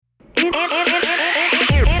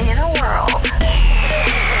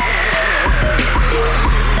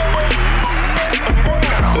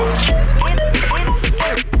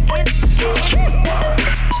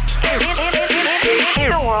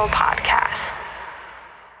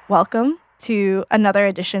welcome to another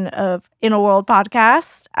edition of In a World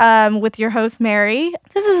podcast with your host, Mary.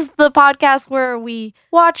 This is the podcast where we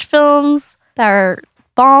watch films that are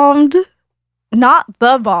bombed. Not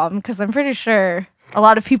the bomb, because I'm pretty sure a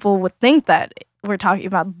lot of people would think that we're talking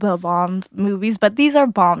about the bombed movies, but these are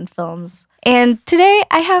bombed films. And today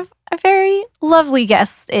I have a very lovely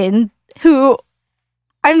guest in who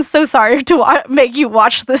I'm so sorry to make you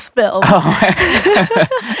watch this film.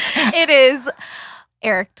 It is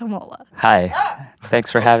Eric Tamola. Hi. Thanks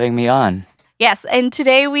for having me on. Yes, and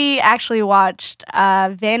today we actually watched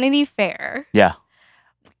Vanity Fair. Yeah.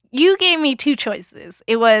 You gave me two choices.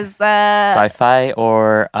 It was sci-fi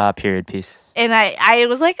or period piece. And I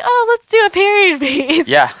was like, oh, let's do a period piece.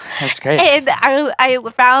 Yeah, that's great. And I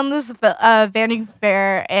found this Vanity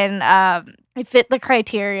Fair, and it fit the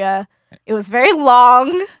criteria. It was very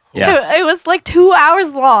long. Yeah. It was like 2 hours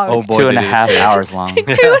long. Oh boy, 2.5 hours long.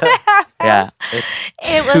 2.5 hours. Yeah,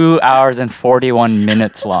 it's 2 hours and 41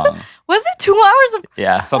 minutes long. Was it 2 hours?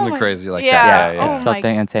 Yeah. Something crazy like yeah. that. Oh it's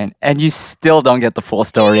something insane. And you still don't get the full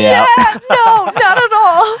story out. No, not at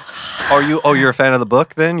all. You're a fan of the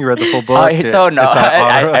book then? You read the full book? So no,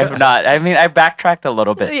 I've not. I mean, I backtracked a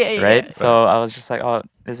little bit, right? Yeah. So I was just like, oh,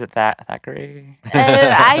 is it Thackeray?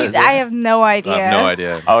 I have no idea. I have no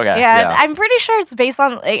idea. Okay. Yeah, I'm pretty sure it's based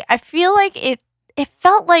on, like, I feel like it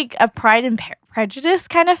felt like a Pride and Prejudice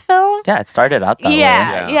kind of film. Yeah, it started out that way.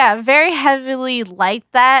 Yeah, very heavily like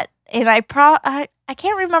that. And I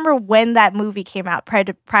can't remember when that movie came out,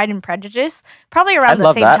 Pride and Prejudice. Probably around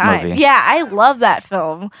the same time. Movie. Yeah, I love that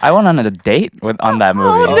film. I went on a date on that movie.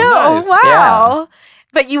 Oh, no. Nice. Wow. Yeah.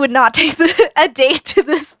 But you would not take a date to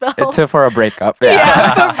this film. It's for a breakup.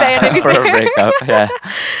 Yeah, for Vanity for a Fair. breakup, yeah.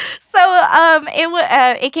 So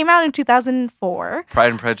it came out in 2004. Pride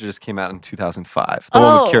and Prejudice came out in 2005. The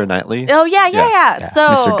one with Keira Knightley. Oh, yeah. So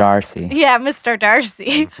Mr. Darcy. Yeah, Mr.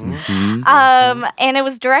 Darcy. Mm-hmm. And it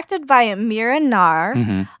was directed by Mira Nar,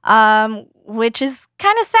 which is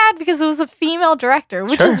kind of sad because it was a female director,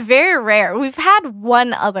 which is very rare. We've had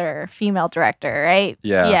one other female director, right?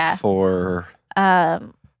 Yeah. For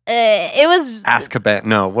it was Azkaban.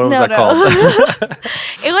 No, what was that called?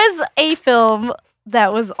 It was a film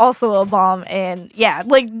that was also a bomb, and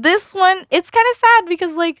like this one, it's kind of sad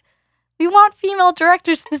because like we want female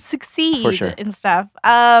directors to succeed For sure. and stuff.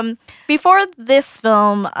 Before this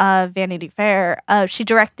film, Vanity Fair, she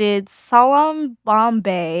directed Salam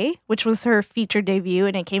Bombay, which was her feature debut,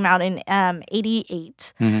 and it came out in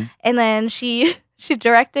 88. Mm-hmm. And then she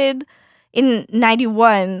directed in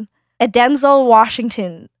 91 a Denzel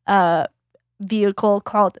Washington vehicle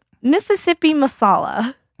called Mississippi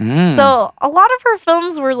Masala. So a lot of her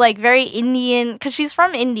films were like very Indian, because she's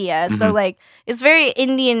from India, so like it's very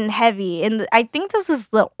Indian heavy, and I think this is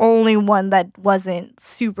the only one that wasn't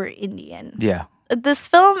super Indian. Yeah. This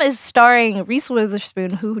film is starring Reese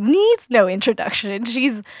Witherspoon, who needs no introduction.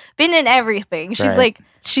 She's been in everything. She's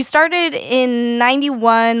she started in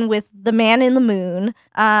 91 with The Man in the Moon,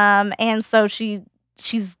 and so she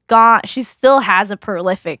still has a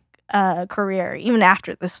prolific career even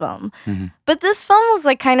after this film. But this film was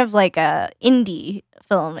like kind of like a indie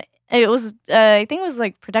film. It was I think it was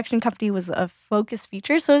like production company was a Focus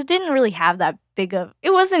Features, so it didn't really have that big of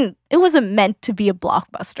it wasn't meant to be a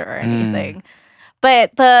blockbuster or anything.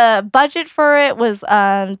 But the budget for it was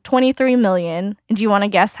 $23 million. Do you want to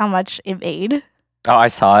guess how much it made? Oh, I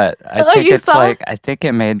saw it. I think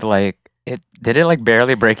it made did it like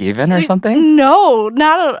barely break even or something? No,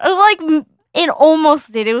 it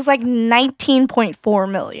almost did. It was like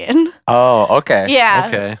 $19.4 million. Oh, okay. Yeah.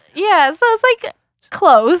 Okay. Yeah, so it's like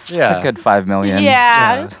close. Yeah. A good $5 million.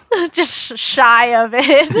 Yeah. Just shy of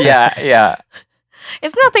it. Yeah.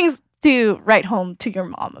 It's nothing to write home to your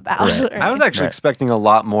mom about. Right. I was actually expecting a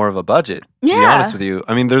lot more of a budget, to be Yeah. honest with you.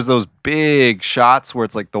 I mean, there's those big shots where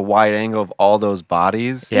it's like the wide angle of all those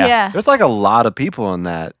bodies. Yeah. There's like a lot of people in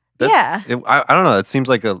that. Yeah. I don't know. It seems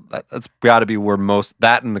like that's got to be where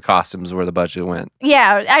that and the costumes where the budget went.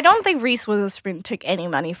 Yeah, I don't think Reese Witherspoon took any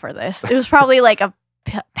money for this. It was probably like a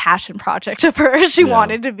passion project of hers. She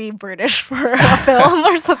wanted to be British for a film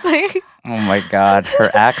or something. Oh my God,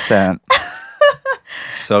 her accent.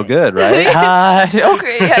 So good, right?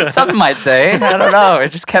 Okay, yeah, some might say. I don't know. It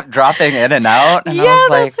just kept dropping in and out. And I was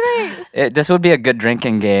like, that's right. This would be a good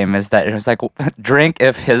drinking game. Is that it was like drink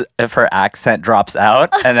if her accent drops out,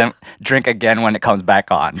 and then drink again when it comes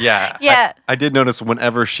back on. Yeah. Yeah. I did notice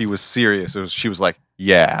whenever she was serious, she was like,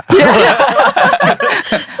 yeah.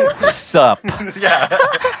 Sup? Yeah.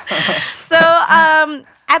 So,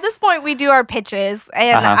 at this point, we do our pitches,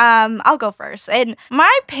 and I'll go first. And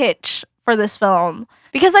my pitch for this film,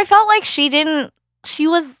 because I felt like she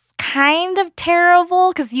was kind of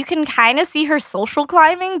terrible because you can kind of see her social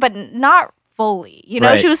climbing, but not fully. You know,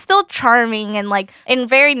 Right. she was still charming and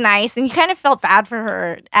very nice, and you kind of felt bad for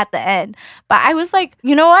her at the end. But I was like,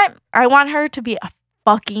 you know what? I want her to be a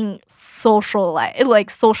fucking social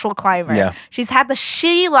climber. Yeah. She's had the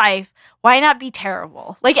shitty life. Why not be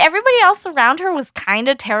terrible? Like, everybody else around her was kind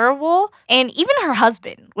of terrible. And even her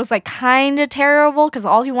husband was, like, kind of terrible because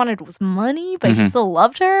all he wanted was money, but he still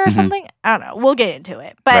loved her or something. I don't know. We'll get into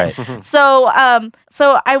it. But Right. so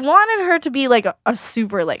I wanted her to be, like, a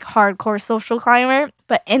super, like, hardcore social climber,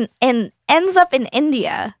 but and ends up in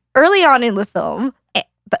India early on in the film.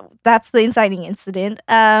 That's the inciting incident,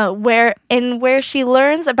 where she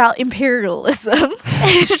learns about imperialism,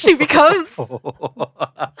 and she becomes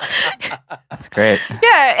That's great.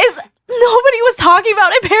 nobody was talking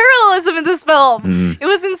about imperialism in this film. Mm, It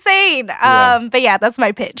was insane. Yeah. But yeah, that's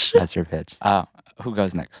my pitch. that's your pitch. Who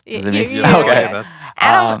goes next? Does it You- make you- okay. man.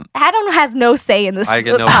 Adam has no say in this. I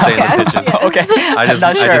get no say in the podcast. pitches. Yes. Okay. I just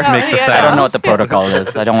I'm not sure. make the Yeah, sounds. I don't know what the protocol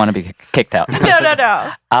is. I don't want to be kicked out.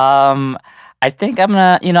 No. I think I'm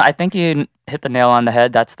gonna, I think you hit the nail on the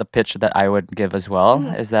head. That's the pitch that I would give as well.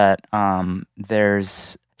 Is that I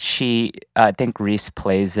think Reese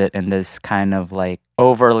plays it in this kind of like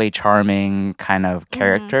overly charming kind of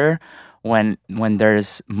character. When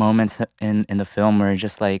there's moments in the film where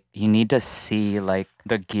just like you need to see like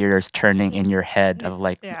the gears turning in your head of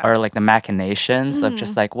like Yeah. or like the machinations of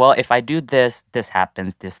just like, well, if I do this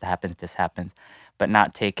happens, this happens, this happens, but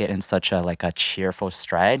not take it in such a like a cheerful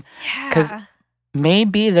stride. Because Yeah.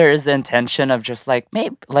 maybe there is the intention of just like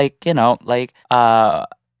maybe like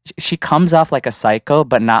she comes off like a psycho,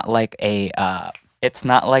 but not like a it's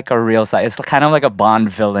not like a real psycho. It's kind of like a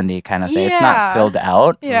Bond villainy kind of thing. It's not Yeah. filled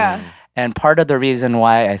out. Yeah. And part of the reason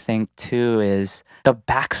why I think too is the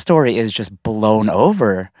backstory is just blown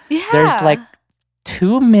over. Yeah. There's like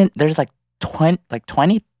 20,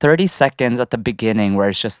 30 seconds at the beginning where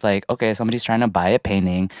it's just like, okay, somebody's trying to buy a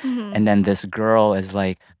painting, Mhm. and then this girl is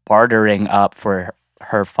like bartering up for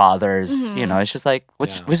her father's, it's just like,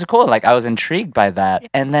 which is cool. Like, I was intrigued by that.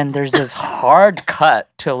 And then there's this hard cut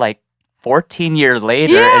to like 14 years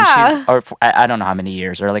later, and she's, or I don't know how many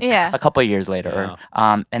years, or like Yeah. a couple of years later,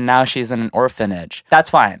 and now she's in an orphanage. That's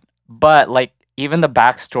fine. But like, even the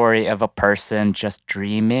backstory of a person just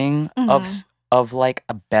dreaming of like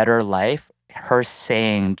a better life, her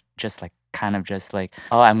saying just like kind of just like,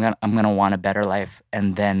 oh, I'm gonna want a better life,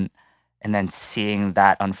 and then seeing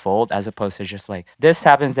that unfold, as opposed to just like this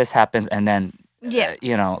happens, and then Yeah.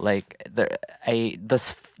 like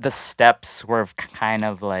the steps were kind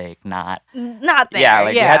of like not Not there. yeah,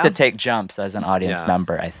 like you had to take jumps as an audience Yeah.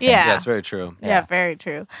 member, I think. Yeah. Yeah, it's very true. Yeah, very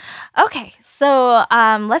true. Okay, so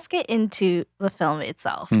let's get into the film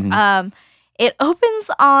itself. It opens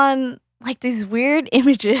on like these weird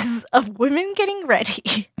images of women getting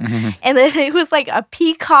ready. And then it was like a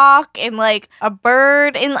peacock and like a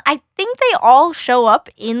bird. And I think they all show up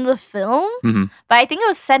in the film, but I think it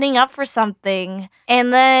was setting up for something.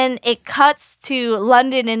 And then it cuts to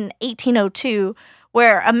London in 1802,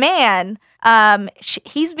 where a man,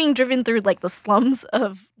 he's being driven through like the slums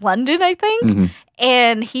of London, I think.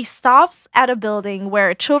 And he stops at a building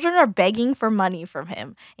where children are begging for money from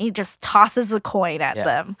him. And he just tosses a coin at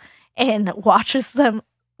them and watches them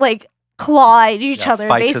like claw at each other.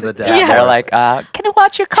 fight to the death. Yeah, they're like, can I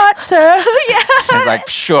watch your cart, sir? Yeah. He's like,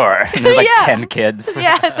 sure. And there's like Yeah. 10 kids.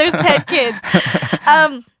 Yeah, there's 10 kids.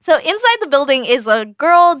 So inside the building is a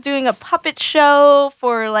girl doing a puppet show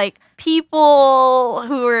for like people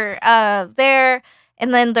who were there.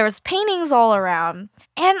 And then there was paintings all around.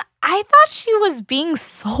 And I thought she was being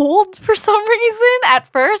sold for some reason at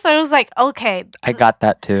first. I was like, okay. I got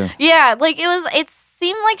that too. Yeah, like it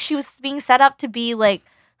seemed like she was being set up to be like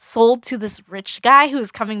sold to this rich guy who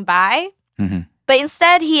was coming by. But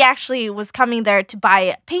instead, he actually was coming there to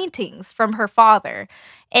buy paintings from her father.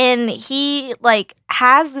 And he like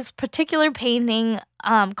has this particular painting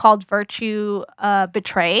called Virtue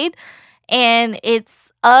Betrayed. And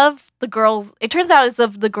it's of the girl's, it turns out it's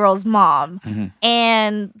of the girl's mom.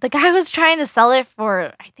 And the guy was trying to sell it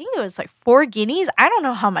for, I think it was like 4 guineas. I don't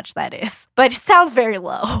know how much that is, but it sounds very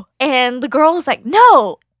low. And the girl was like,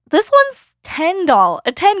 no, this one's $10,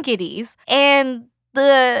 10 guineas. And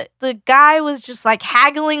the guy was just like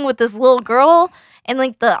haggling with this little girl. And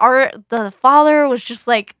like the father was just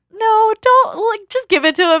like, no, don't, like, just give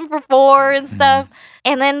it to him for 4 and stuff.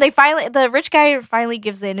 And then the rich guy finally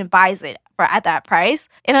gives in and buys it at that price.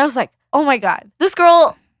 And I was like, oh my God, this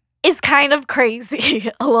girl is kind of crazy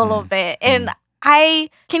a little bit. And I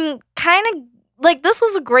can kind of, like, this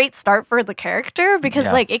was a great start for the character because,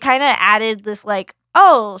 like, it kind of added this, like,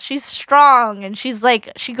 oh, she's strong and she's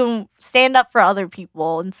like she can stand up for other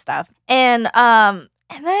people and stuff. And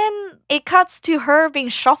then it cuts to her being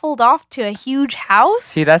shuffled off to a huge house.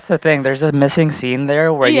 See, that's the thing. There's a missing scene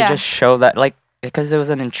there where you just show that, like, because it was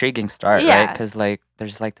an intriguing start, right? Because, like,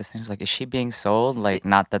 there's, like, this thing, like, is she being sold? Like,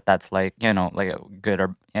 not that that's, like, you know, like,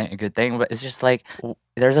 a good thing, but it's just, like,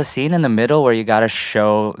 there's a scene in the middle where you gotta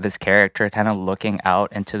show this character kind of looking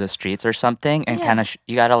out into the streets or something, and kind of,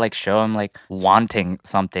 you gotta, like, show him, like, wanting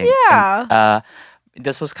something. Yeah. And,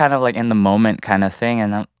 this was kind of like in the moment kind of thing,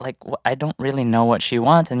 and I'm like, I don't really know what she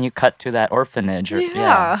wants, and you cut to that orphanage.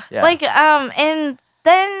 Like, and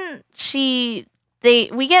then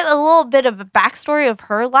we get a little bit of a backstory of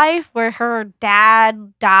her life where her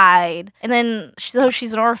dad died, and then so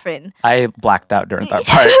she's an orphan. I blacked out during that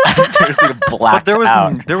part. I seriously blacked out.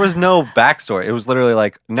 But there was no backstory. It was literally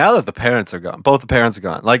like, now that the parents are gone, both the parents are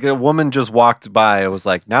gone. Like a woman just walked by. It was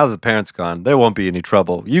like, now that the parents are gone, there won't be any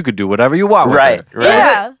trouble. You could do whatever you want with her. Right.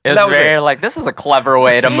 Yeah. It was very like, this is a clever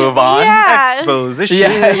way to move on. Yeah. Exposition.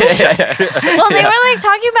 Yeah. Well, they were like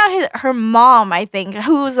talking about her mom, I think,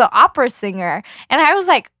 who was an opera singer, and I was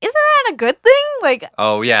like, isn't that a good thing? Like,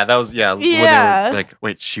 oh yeah, that was when they were like,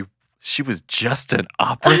 wait, she was just an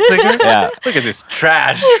opera singer. Look at this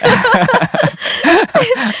trash.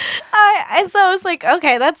 And so I was like,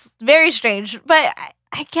 okay, that's very strange, but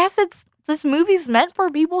I guess this movie's meant for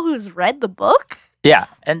people who's read the book. Yeah,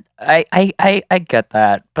 and I get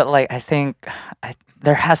that, but like I think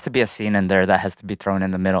there has to be a scene in there that has to be thrown in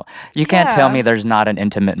the middle. You can't tell me there's not an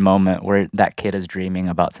intimate moment where that kid is dreaming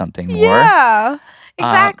about something more. Yeah,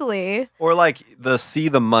 exactly. Or like see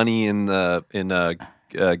the money in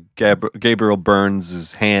Gabriel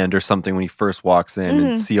Burns' hand or something when he first walks in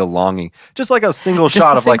and see a longing. Just like a single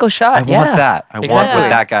shot of like, I want that. I want what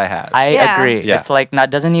that guy has. I agree. Yeah. It's like, it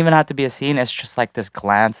doesn't even have to be a scene. It's just like this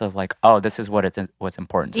glance of like, oh, this is what's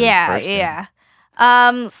important to this person. Yeah.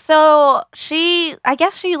 So I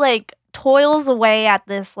guess she like toils away at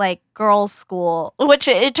this like girls' school, which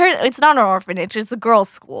it's not an orphanage, it's a girls'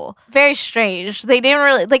 school. Very strange. They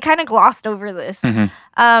kind of glossed over this.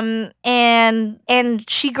 And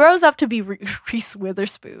she grows up to be Reese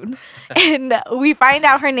Witherspoon, and we find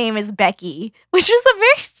out her name is Becky, which is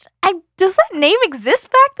does that name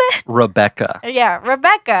exist back then? Rebecca. Yeah,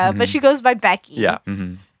 Rebecca, but she goes by Becky. Yeah.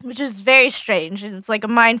 Which is very strange. It's like a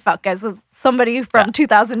mindfuck as somebody from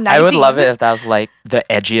 2019. I would love it if that was like the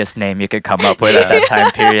edgiest name you could come up with at that time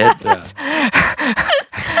period.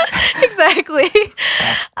 Exactly.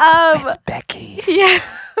 It's Becky. Yeah.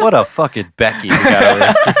 What a fucking Becky you got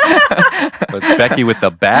over. But Becky with the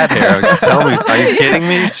bad hair. Tell me, are you kidding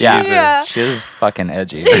me? Jesus. Yeah. She's fucking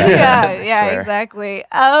edgy. Yeah, exactly.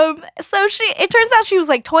 So it turns out she was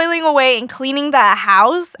like toiling away and cleaning the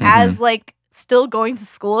house as like still going to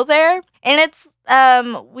school there, and it's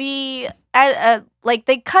like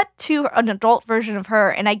they cut to an adult version of her,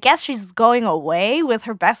 and I guess she's going away with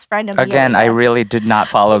her best friend Amelia. Again, I really did not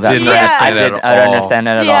follow that. I don't understand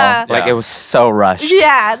it at all. Like it was so rushed.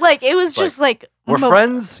 Yeah, like it was just like we're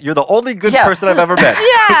friends. You're the only good person I've ever met.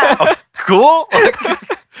 Yeah. Oh, cool.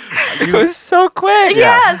 It was so quick.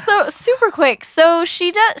 Yeah, so super quick. So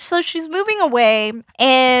she's moving away,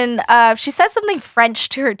 and she said something French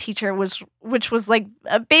to her teacher, which was like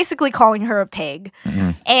basically calling her a pig.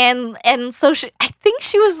 And so I think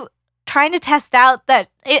she was trying to test out that.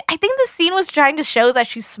 I think the scene was trying to show that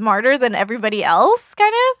she's smarter than everybody else,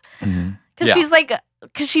 kind of. Because she's like.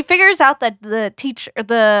 Because she figures out that the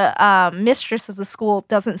mistress of the school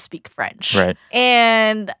doesn't speak French. Right.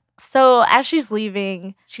 And so as she's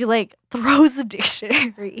leaving, she like throws the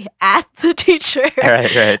dictionary at the teacher.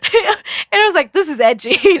 Right. And I was like, this is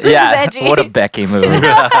edgy. This is edgy. What a Becky move.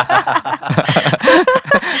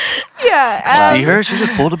 Yeah. See her? She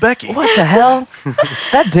just pulled a Becky. What the hell?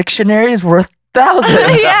 That dictionary is worth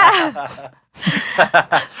thousands. Yeah.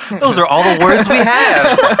 Those are all the words we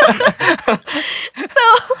have.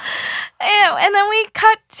 So, and then we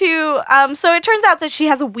cut to, so it turns out that she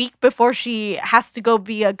has a week before she has to go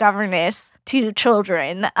be a governess to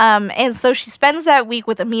children. And so she spends that week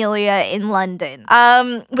with Amelia in London,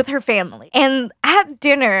 with her family. And at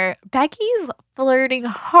dinner, Becky's flirting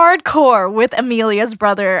hardcore with Amelia's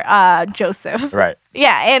brother, Joseph. Right.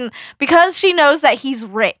 Yeah, and because she knows that he's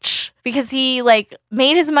rich, because he, like,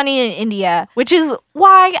 made his money in India, which is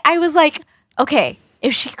why I was like, okay,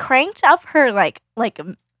 if she cranked up her, like,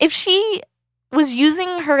 if she was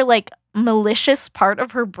using her, like, malicious part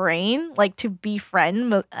of her brain, like, to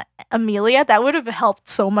befriend Amelia, that would have helped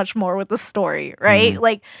so much more with the story, right?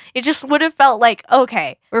 Like, it just would have felt like,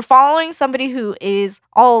 okay, we're following somebody who is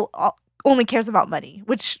only cares about money,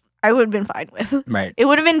 which I would have been fine with. Right. It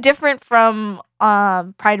would have been different from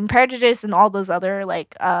Pride and Prejudice and all those other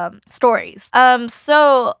like stories.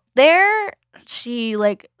 So there she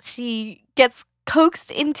gets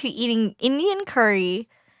coaxed into eating Indian curry,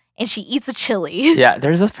 and she eats a chili. Yeah,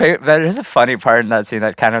 there's a funny part in that scene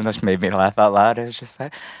that kind of just made me laugh out loud. It was just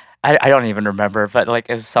like, I don't even remember, but like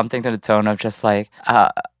it was something to the tone of just like,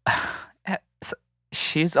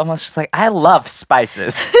 she's almost just like, I love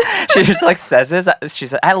spices. She just like says this. She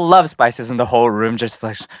said, I love spices, and the whole room just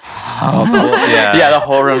like, oh, yeah, the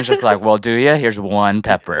whole room's just like, well, do you? Here's one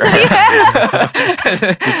pepper. Be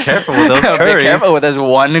careful with those curries. Be careful with this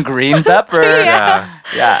one green pepper. Yeah.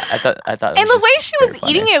 I thought. And the way she was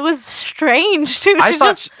eating it was strange too.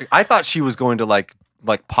 I thought she was going to like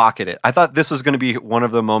pocket it. I thought this was going to be one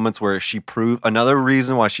of the moments where she proved another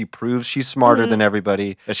reason why she proves she's smarter than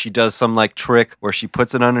everybody, that she does some like trick where she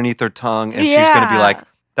puts it underneath her tongue and she's going to be like,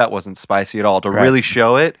 that wasn't spicy at all, to really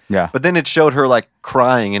show it. Yeah. But then it showed her like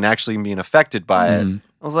crying and actually being affected by it.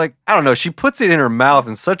 I was like, I don't know. She puts it in her mouth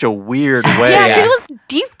in such a weird way. Yeah, she was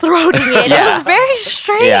deep throating it. It was very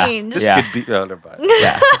strange. This could be. Oh, never mind.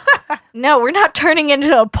 No, we're not turning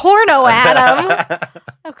into a porno, Adam.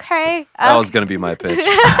 Okay. That was going to be my pitch.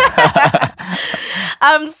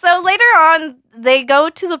 So later on, they go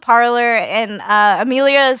to the parlor, and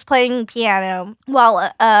Amelia is playing piano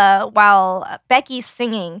while Becky's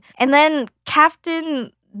singing, and then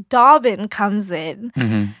Captain Dobbin comes in,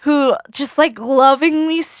 who just like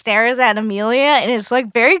lovingly stares at Amelia, and it's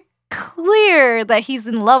like very clear that he's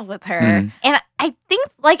in love with her. And I think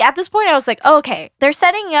like at this point I was like, oh, okay, they're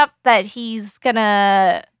setting up that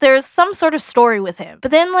there's some sort of story with him. But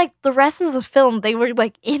then like the rest of the film, they were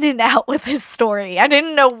like in and out with his story. I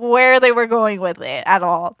didn't know where they were going with it at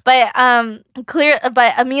all. But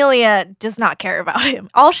Amelia does not care about him.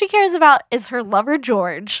 All she cares about is her lover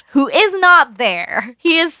George, who is not there.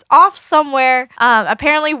 He is off somewhere,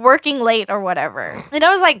 apparently working late or whatever. And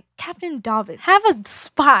I was like, Captain Dobbin, have a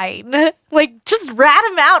spine. Like, just rat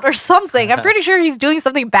him out or something. I'm pretty sure he's doing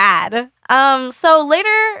something bad. So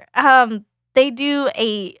later, they do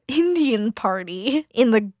a Indian party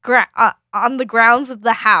in the on the grounds of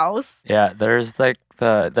the house. Yeah, there's like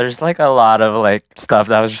a lot of like stuff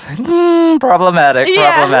that was just like problematic.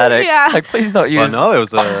 Yeah. Like, please don't use. Well, no, it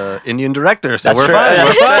was an Indian director, so That's we're true. fine.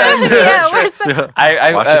 Yeah. We're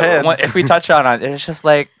fine. Wash your hands. If we touch on it, it's just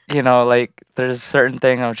like, you know, like there's a certain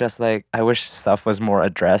thing of just like, I wish stuff was more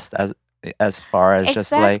addressed as far as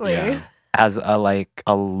just like as a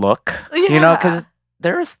look, you know, because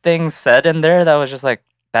there was things said in there that was just like,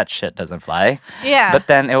 that shit doesn't fly. Yeah. But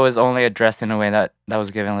then it was only addressed in a way that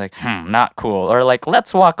was given like, not cool. Or like,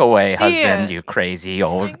 let's walk away, husband, you crazy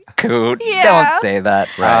old coot. Don't say that.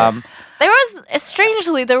 Right.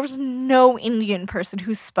 There was no Indian person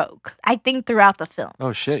who spoke, I think, throughout the film.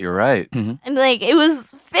 Oh, shit, you're right. And like, it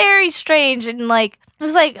was very strange. And like, it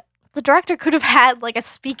was like, the director could have had like a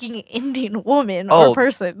speaking Indian woman or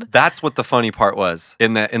person. That's what the funny part was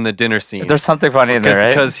in the dinner scene. There's something funny in there, right?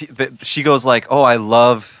 Because she goes like, "Oh, I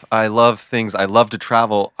love things. I love to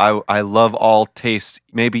travel. I love all tastes,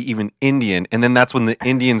 maybe even Indian." And then that's when the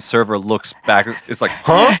Indian server looks back. It's like,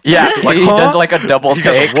 huh? Yeah, like, he does like a double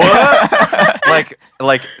take. What?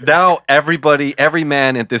 like now every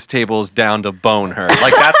man at this table is down to bone her.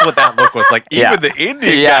 Like that's what that look was like. Even the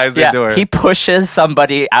Indian guys into her. He pushes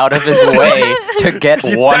somebody out of his way to get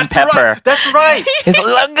one pepper. Right. That's right. He's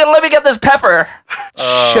like, let me get this pepper.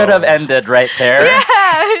 Should have ended right there.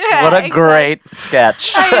 Yeah, what a great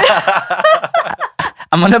sketch.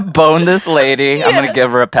 I'm going to bone this lady. I'm going to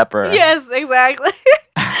give her a pepper. Yes, exactly.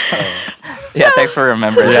 Thanks for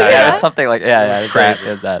remembering. Yeah, it was something like, it's crazy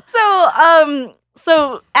as that.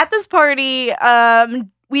 So at this party,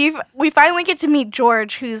 we finally get to meet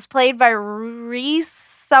George, who's played by Reese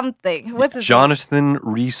something. What's his name? Jonathan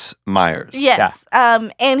Rhys Meyers. Yes.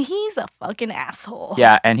 And he's a fucking asshole.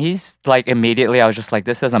 Yeah, and he's like, immediately I was just like,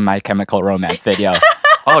 this is a My Chemical Romance video.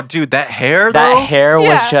 Oh, dude, that hair, though? That hair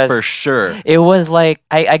was just... For sure. It was like...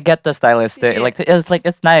 I get the stylistic. Like, it was like,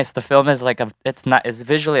 it's nice. The film is like... It's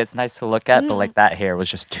visually, it's nice to look at, but like, that hair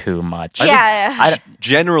was just too much.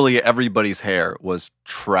 Generally, everybody's hair was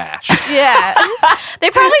trash. Yeah.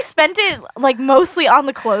 They probably spent it, like, mostly on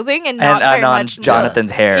the clothing and not very on much...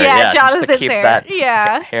 Jonathan's hair. Yeah, Jonathan's just to keep hair.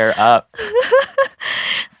 that hair up.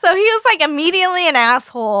 So he was like immediately an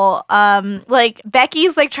asshole. Like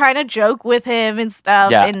Becky's like trying to joke with him and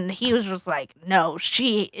stuff, and he was just like, "No,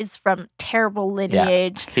 she is from terrible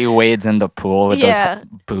lineage." He wades in the pool with those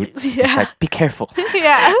boots. Yeah. He's like, "Be careful."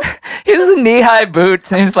 Yeah. He has knee-high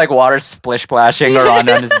boots, and he's like water splish-splashing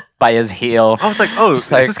around by his heel. I was like, "Oh,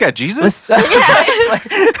 is like, this guy Jesus?" It's like,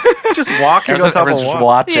 just walking on top of water.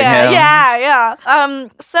 Watching him. Yeah.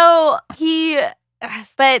 So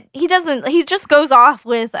but he doesn't. He just goes off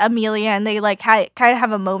with Amelia, and they like kind of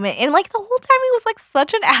have a moment. And like the whole time, he was like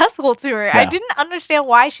such an asshole to her. I didn't understand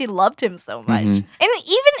why she loved him so much. And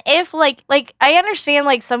even if like I understand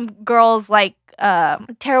like some girls like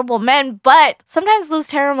terrible men, but sometimes those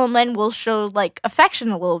terrible men will show like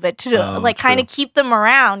affection a little bit to kind of keep them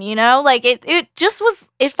around. You know, like it just was.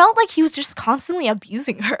 It felt like he was just constantly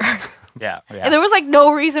abusing her. Yeah. And there was like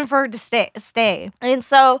no reason for her to stay. And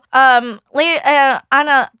so later on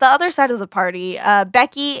the other side of the party,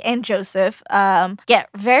 Becky and Joseph get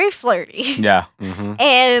very flirty. Yeah.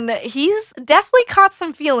 And he's definitely caught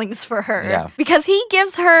some feelings for her because he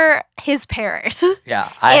gives her his parrot.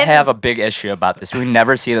 Yeah. I have a big issue about this. We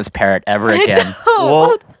never see this parrot ever again.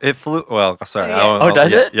 Well, it flew. Well, sorry. Yeah.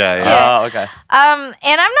 Does it? Yeah. Oh, okay. And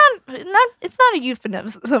I'm not. It's not a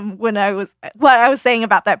euphemism when what I was saying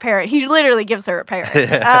about that parrot. He literally gives her a parrot.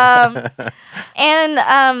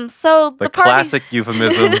 So the party... classic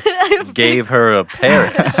euphemism gave her a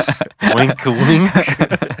parrot. Wink, wink.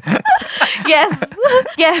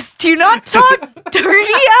 Yes. Do not talk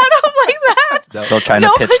dirty at him like that. Still trying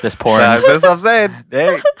to pitch this porn. That's what I'm saying.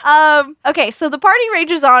 Hey. Okay, so the party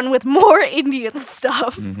rages on with more Indian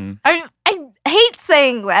stuff. I hate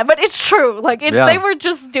saying that, but it's true. Like they were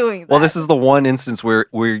just doing that. Well, this is the one instance where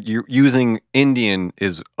you're using Indian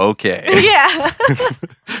is okay. Yeah.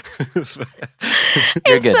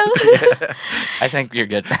 You're good. I think you're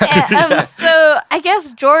good. So I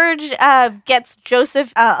guess George gets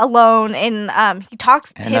Joseph alone, and he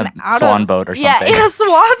talks him out of swan boat or something. Yeah, in a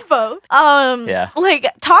swan boat. Yeah.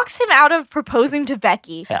 Talks him out of proposing to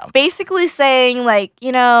Becky. Yeah. Basically saying like,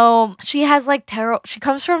 she has like she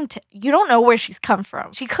comes from. You don't know where she's come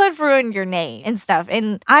from. She could ruin your name and stuff.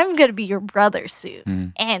 And I'm gonna be your brother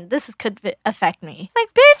soon. And this could affect me. It's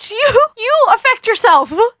like, bitch, you affect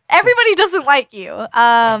yourself. Everybody doesn't like you,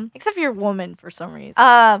 except for your woman for some reason.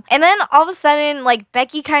 And then all of a sudden, like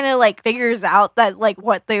Becky kind of like figures out that like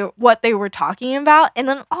what they were talking about, and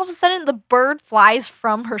then all of a sudden the bird flies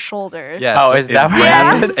from her shoulders. Yeah. Oh, is that what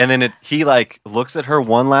happens? And then he like looks at her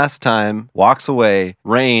one last time, walks away.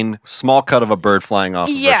 Rain, small cut of a bird flying off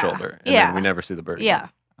of her shoulder, and then we never see the bird again. Yeah.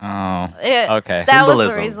 Oh, okay. That was the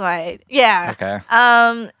Symbolism. reason why. Yeah. Okay.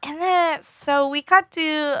 And then so we got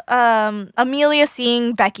to Amelia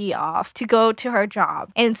seeing Becky off to go to her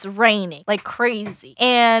job, and it's raining like crazy.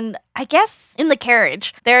 And I guess in the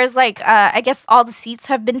carriage there's like I guess all the seats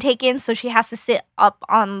have been taken, so she has to sit up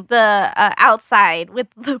on the outside with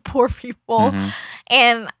the poor people.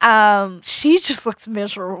 And she just looks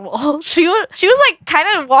miserable. She was like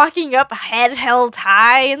kind of walking up head held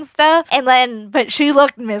high and stuff, but she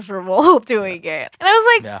looked miserable doing it. And I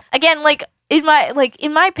was like, again, like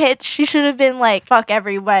in my pitch, she should have been like, fuck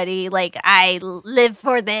everybody, like I live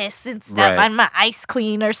for this and stuff. Right. I'm an ice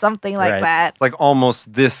queen or something like that. Like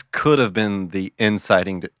almost this could have been the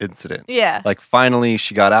inciting incident. Yeah. Like finally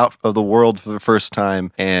she got out of the world for the first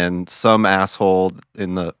time, and some asshole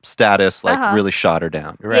in the status really shot her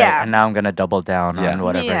down. Right. Yeah. And now I'm gonna double down on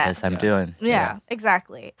whatever it is I'm doing. Yeah,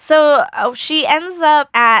 exactly. So she ends up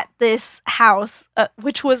at this house,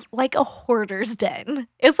 which was like a hoarder's den.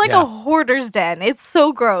 It's like a hoarder's den. It's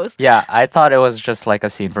so gross. Yeah, I thought it was just like a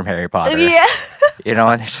scene from Harry Potter. Yeah.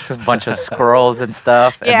 And it's just a bunch of squirrels and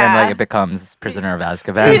stuff, and then like it becomes Prisoner of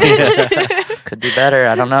Azkaban. Could be better.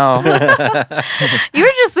 I don't know. You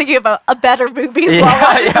were just thinking about a better movie while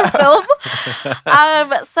watching this film.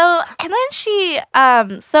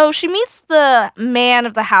 So she meets the man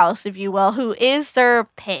of the house, if you will, who is Sir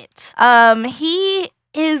Pitt. He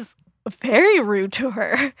is very rude to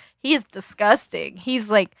her. He is disgusting. He's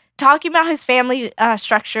like talking about his family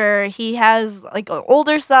structure. He has like an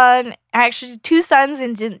older son, actually 2 sons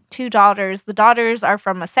and 2 daughters. The daughters are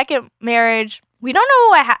from a second marriage. We don't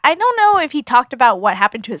know I don't know if he talked about what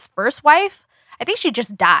happened to his first wife. I think she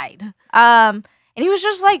just died. And he was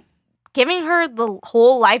just like giving her the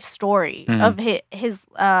whole life story of his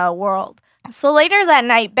world. So later that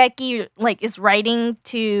night, Becky like is writing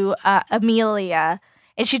to Amelia,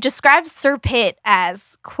 and she describes Sir Pitt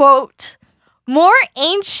as, quote, more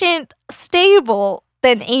ancient stable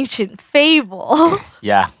than ancient fable.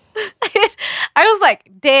 Yeah. I was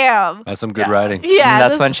like, damn. That's some good writing. Yeah. And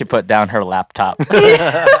that's when she put down her laptop.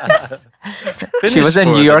 She was in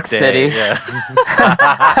for New the York day, City. Yeah.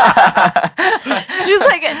 She was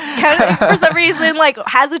like, kind of, for some reason, like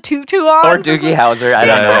has a tutu on. Or Doogie Howser. I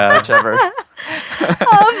don't know, whichever.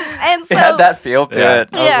 And so It had that feel to Yeah. it.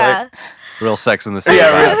 I was yeah. Real Sex in the like, City.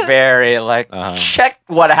 yeah, we're very like, Uh-huh. check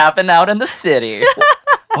what happened out in the city.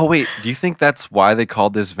 Oh wait, do you think that's why they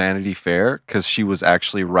called this Vanity Fair? Because she was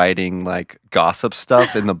actually writing like gossip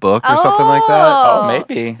stuff in the book or something like that, Oh,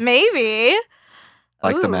 maybe. Maybe.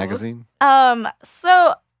 like the Ooh. magazine.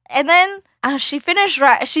 So and then she finished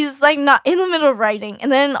she's like not in the middle of writing,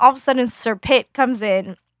 and then all of a sudden Sir Pitt comes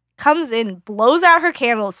in, blows out her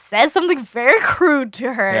candles, says something very crude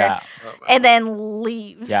to her, Yeah. and then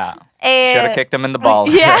leaves. Yeah. And Should have kicked him in the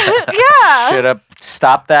balls. Yeah, yeah. Should have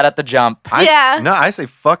stopped that at the jump. I say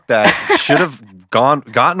fuck that. Should have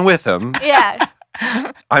gotten with him. Yeah.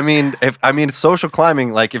 I mean, social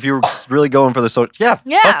climbing. Like, if you're really going for the social, Yeah.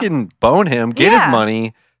 fucking bone him, get Yeah. his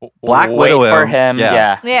money, Black Wait Widow for him.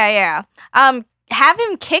 Yeah. Yeah. Yeah. Have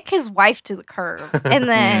him kick his wife to the curb, and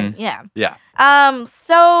then yeah. Yeah.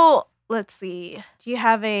 So let's see. Do you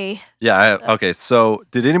have a? Yeah. Okay. So,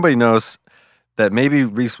 did anybody notice that maybe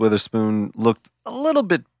Reese Witherspoon looked a little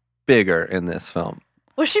bit bigger in this film?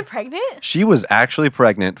 Was she pregnant? She was actually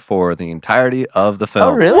pregnant for the entirety of the film.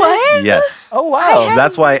 Oh, really? What? Yes. Oh, wow. I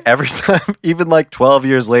That's why every time, even like 12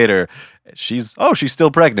 years later, she's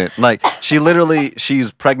still pregnant. Like,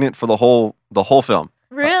 she's pregnant for the whole film.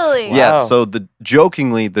 Really? Wow. Yeah. So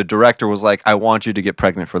jokingly, the director was like, "I want you to get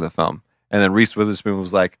pregnant for the film," and then Reese Witherspoon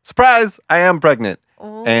was like, "Surprise! I am pregnant."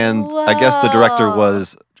 And I guess the director Whoa.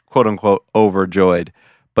 was quote unquote overjoyed.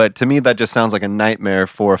 But to me, that just sounds like a nightmare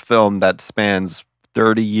for a film that spans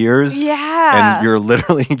 30 years. Yeah. And you're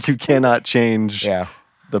literally, you cannot change Yeah.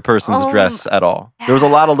 the person's Oh, dress at all. There was a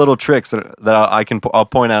lot of little tricks that I'll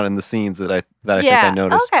point out in the scenes that I think I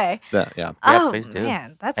noticed. Okay. That, yeah. Yeah, Oh please do.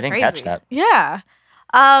 man, that's I didn't crazy. catch that. Yeah.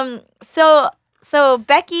 So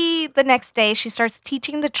Becky the next day she starts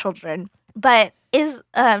teaching the children, but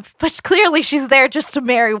clearly she's there just to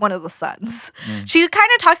marry one of the sons. She kind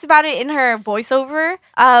of talks about it in her voiceover,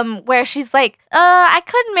 where she's like, I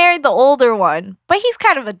could marry the older one, but he's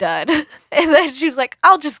kind of a dud. And then she was like,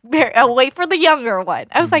 I'll wait for the younger one.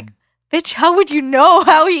 I was like, bitch, how would you know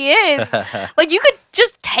how he is? Like, you could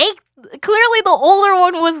just clearly the older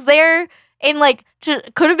one was there and like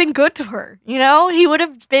could have been good to her, you know? He would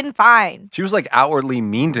have been fine. She was like outwardly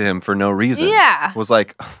mean to him for no reason. Yeah. Was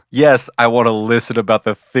like, yes, I want to listen about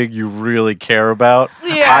the thing you really care about.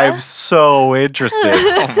 Yeah. I'm so interested.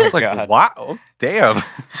 Oh my It's like, God. wow, damn.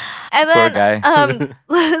 And Poor then,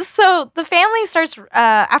 guy. so the family starts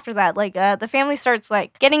after that. Like, the family starts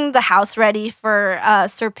like getting the house ready for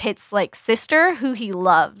Sir Pitt's like sister, who he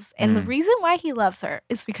loves, and the reason why he loves her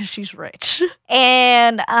is because she's rich.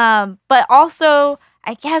 And but also,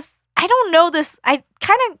 I guess I don't know this. I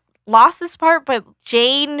kind of lost this part, but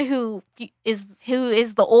Jane, who is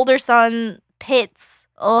the older son, Pitt's.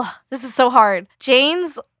 Oh, this is so hard.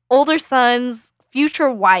 Jane's older son's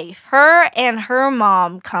future wife, her and her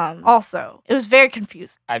mom come also. It was very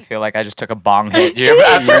confusing. I feel like I just took a bong hit after your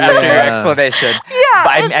Yeah. explanation. Yeah.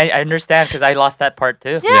 But I understand because I lost that part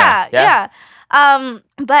too. Yeah.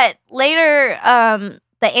 But later,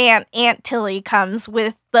 the Aunt Tilly comes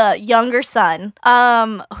with the younger son,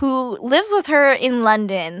 who lives with her in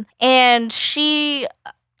London, and she's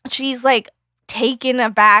like taken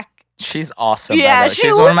aback. She's awesome. Yeah, by the way. she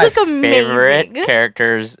She's one of my looks, like, favorite amazing.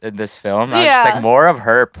 characters in this film. I was Yeah. just like, more of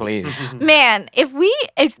her, please. Man, if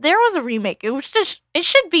there was a remake, it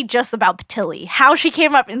should be just about Tilly, how she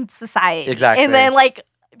came up in society, Exactly. and then like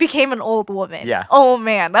became an old woman. Yeah. Oh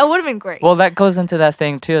man, that would have been great. Well, that goes into that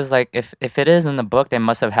thing too. Is like if it is in the book, they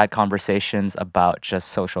must have had conversations about just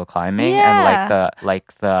social climbing and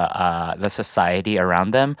like the society around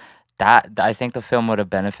them. That I think the film would have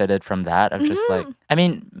benefited from that. Of just like, I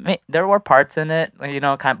mean, there were parts in it, you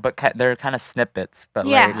know, but they're kind of snippets. But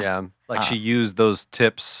Yeah. like, Yeah. Like she used those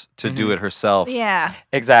tips to do it herself. yeah.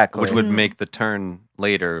 exactly. Which would make the turn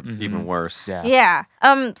later even worse. yeah. Yeah.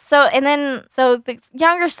 So the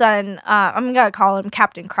younger son, I'm gonna call him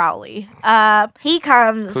Captain Crowley. He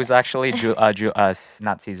comes. Who's actually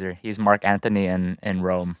not Caesar? He's Mark Antony in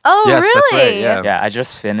Rome. Oh, Yes, really? that's right, yeah. Yeah, I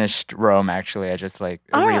just finished Rome. Actually, I just like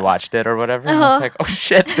Oh. rewatched it or whatever. And I Uh-huh. was like, oh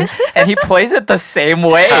shit! And he plays it the same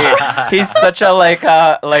way. He's such a like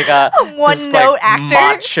a One-note actor.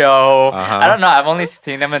 macho. Uh-huh. I don't know. I've only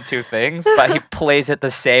seen him in two things, but he plays it the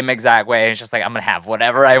same exact way. And it's just like, I'm gonna have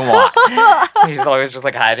whatever I want. He's always just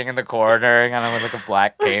like hiding in the corner, kind of with like a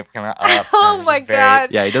black cape, kind of up. Oh and my just very- God.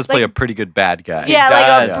 Yeah, he does play Like- a pretty good bad guy. Yeah, like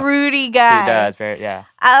does. a broody He guy. does very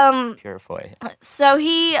Um. pure boy. So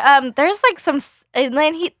he there's like some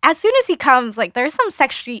he, as soon as he comes, like there's some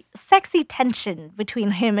sexy tension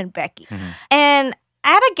between him and Becky. And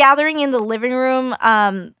at a gathering in the living room,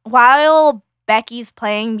 while Becky's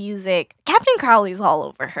playing music, Captain Crowley's all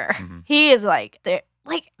over her. He is like,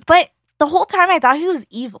 but the whole time I thought he was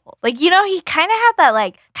evil. Like, he kind of had that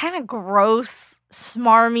like kind of gross,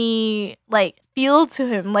 smarmy like feel to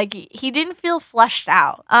him. Like he didn't feel fleshed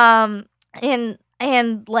out.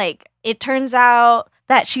 And like it turns out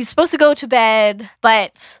that she's supposed to go to bed,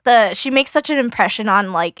 but she makes such an impression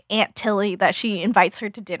on like Aunt Tilly that she invites her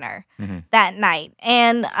to dinner that night,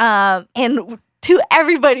 and to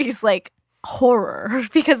everybody's like horror,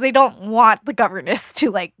 because they don't want the governess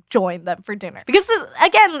to like join them for dinner, because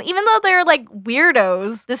again, even though they're like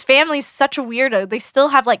weirdos, this family's such a weirdo, they still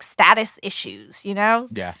have like status issues,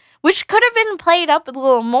 Yeah. Which could have been played up a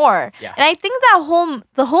little more. Yeah. And I think that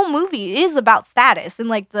the whole movie is about status and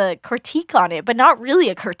like the critique on it, but not really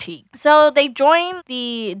a critique. So they join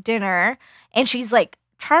the dinner, and she's like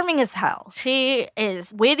charming as hell. She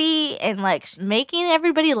is witty and like making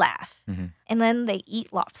everybody laugh. And then they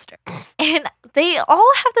eat lobster. And they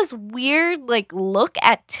all have this weird like look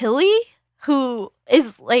at Tilly, who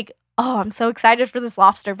is like, oh, I'm so excited for this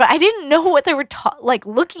lobster. But I didn't know what they were like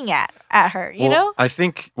looking at her, you know? I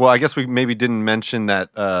guess we maybe didn't mention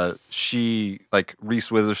that she, like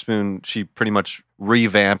Reese Witherspoon, she pretty much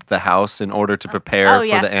revamped the house in order to prepare for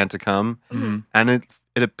the aunt to come. And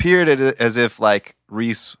it appeared as if like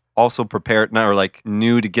Reese also prepared, or like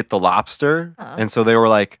knew to get the lobster. And so they were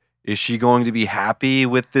like, is she going to be happy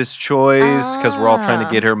with this choice? Because we're all trying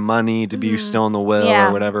to get her money to be still in the will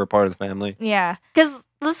or whatever, part of the family. Yeah, because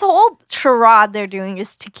this whole charade they're doing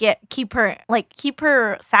is to keep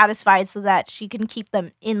her satisfied so that she can keep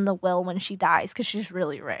them in the will when she dies, because she's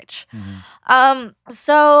really rich.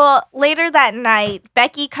 So later that night,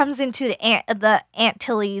 Becky comes into the Aunt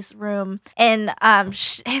Tilly's room, and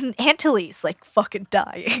and Aunt Tilly's like fucking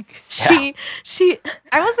dying. She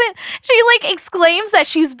like exclaims that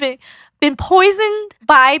she's been poisoned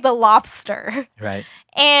by the lobster. Right.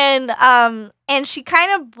 And she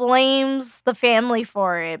kind of blames the family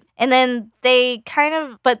for it. And then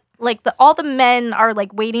but like all the men are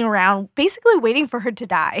like waiting around, basically waiting for her to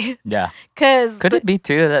die. Yeah. Could it be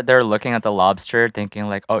too that they're looking at the lobster thinking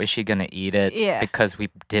like, oh, is she going to eat it? Yeah. Because we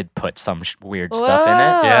did put some weird stuff in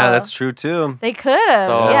it. Yeah, that's true too. They could have.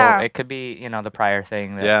 So it could be, the prior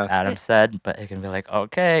thing that Adam said, but it can be like,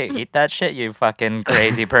 okay, eat that shit, you fucking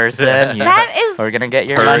crazy person. We're going to get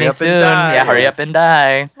your money soon. Yeah, hurry up and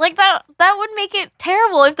die. Like that would make it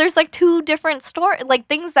terrible if there's like two different like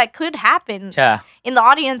things that could happen in the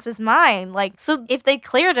audience's mind. Like, so if they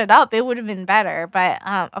cleared it up, it would have been better. But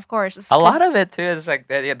of course, a lot of it too is like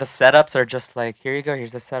the setups are just like, here you go,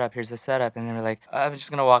 here's the setup, and then we're like, I'm just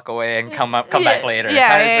gonna walk away and come back later. It's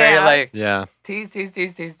very like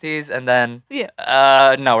tease, and then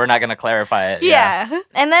no, we're not gonna clarify it.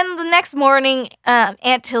 And then the next morning,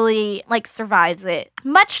 Aunt Tilly like survives it,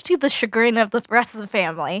 much to the chagrin of the rest of the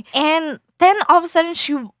family. And then all of a sudden,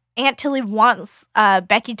 Aunt Tilly wants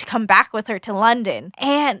Becky to come back with her to London,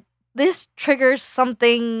 and this triggers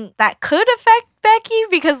something that could affect Becky,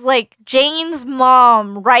 because like Jane's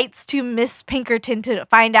mom writes to Miss Pinkerton to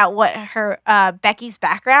find out what her Becky's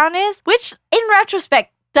background is, which in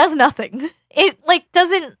retrospect does nothing. It like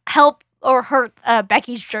doesn't help or hurt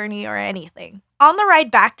Becky's journey or anything. On the ride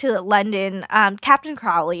back to London, Captain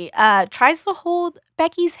Crowley tries to hold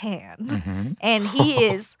Becky's hand, and he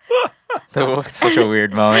is such a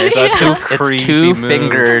weird moment. Such a it's creepy two move.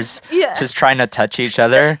 fingers just trying to touch each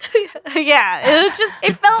other.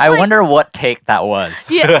 It felt I wonder what take that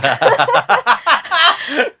was.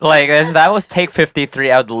 Like, if that was take 53,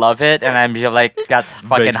 I would love it, and I'm just like, that's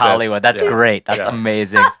fucking Makes Hollywood. sense. That's great. That's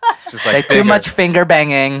amazing. Just like too much finger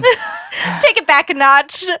banging. Take it back a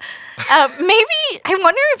notch. Maybe, I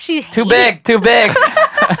wonder if she... Too big.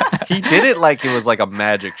 He did it like it was like a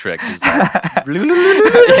magic trick. He was like,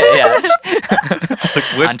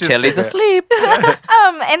 until he's asleep.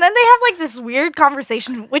 And then they have like this weird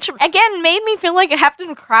conversation, which again made me feel like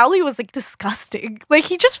Captain Crowley was like disgusting. Like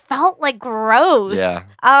he just felt like gross. Yeah.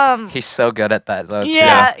 He's so good at that though.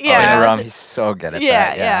 Yeah. In Rome, he's so good at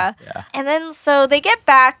that. Yeah. And then so they get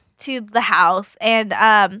back to the house, and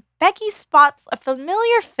Becky spots a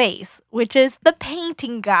familiar face, which is the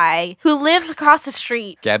painting guy who lives across the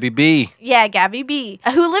street. Gabby B. Yeah, Gabby B.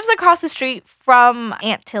 Who lives across the street from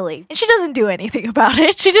Aunt Tilly. And she doesn't do anything about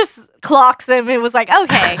it. She just clocks him and was like,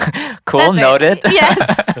 okay. Cool, noted. Yes.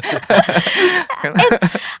 And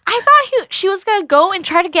I thought she was going to go and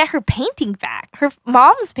try to get her painting back. Her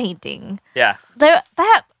mom's painting. Yeah.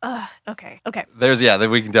 Okay. Then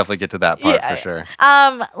we can definitely get to that part for sure.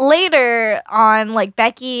 Later on, like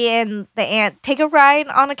Becky and the aunt take a ride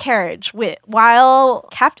on a carriage while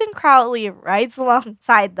Captain Crowley rides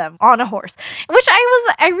alongside them on a horse. Which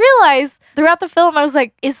I realized throughout the film, I was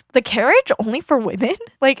like, is the carriage only for women?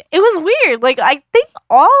 Like, it was weird. Like, I think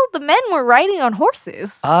all the men were riding on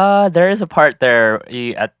horses. There is a part there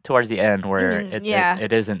towards the end where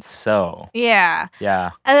it isn't so. Yeah.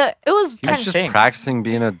 Yeah. It was He was just practicing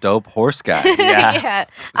being a dope horse guy. yeah.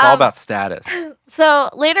 It's all about status. So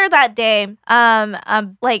later that day, on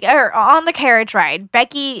the carriage ride,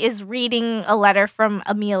 Becky is reading a letter from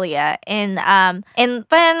Amelia, and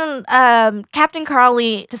then Captain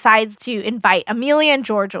Crowley decides to invite Amelia and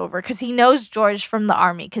George over because he knows George from the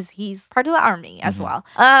army because he's part of the army as well.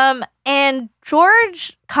 And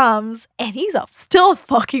George comes, and he's still a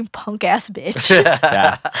fucking punk ass bitch.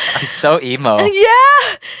 Yeah, he's so emo.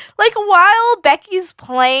 Yeah, like while Becky's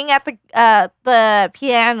playing at the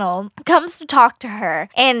piano, comes to talk to her,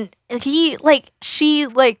 and he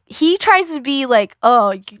tries to be like,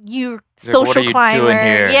 oh, you're social what are you climber. doing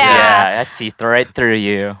here? Yeah, I see right through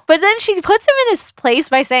you. But then she puts him in his place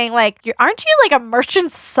by saying, like, aren't you like a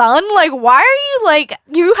merchant's son? Like, why are you like,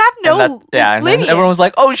 you have no and lineage. everyone was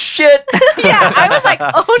like, oh shit. Yeah, I was like,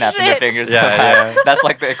 oh snapping their shit. fingers. Yeah. That's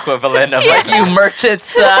like the equivalent of like, you merchant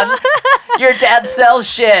son. Your dad sells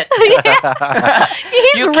shit. Yeah.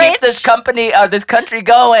 He's you rich. keep this country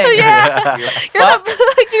going. Yeah.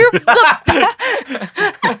 You're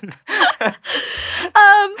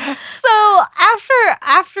So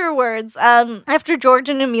afterwards, after George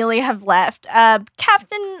and Amelia have left, the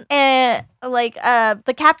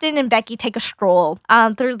captain and Becky take a stroll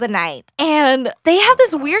through the night, and they have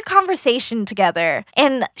this weird conversation together.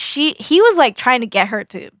 And he was like trying to get her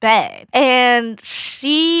to bed, and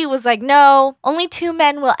she was like, "No, only 2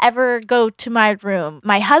 men will ever go to my room: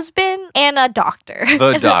 my husband and a doctor."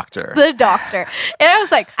 The doctor. The doctor. And I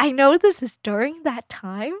was like, I know this is during that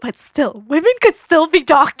time, but still, women could still be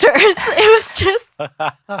doctors. It was just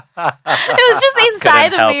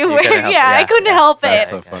inside of me where, I couldn't help it. That's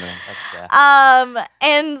so funny.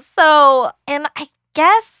 And I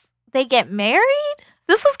guess they get married.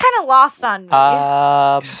 This was kind of lost on me.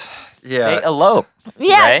 They elope.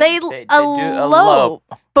 Yeah, right? they do elope.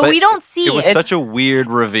 But we don't see it. Was such a weird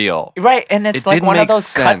reveal. Right, and it's like one of those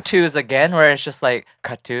sense. cut-tos again where it's just like,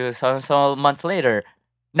 cut to so months later.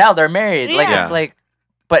 Now they're married. Yeah. Like, it's like,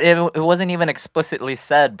 but it wasn't even explicitly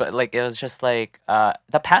said, but like, it was just like,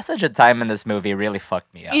 the passage of time in this movie really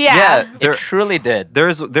fucked me up. Yeah. It truly did. There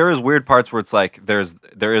is weird parts where it's like, there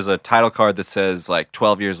is a title card that says like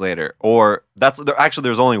 12 years later, or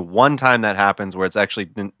there's only one time that happens where it's actually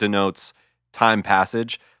denotes time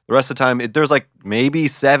passage. The rest of the time, there's like maybe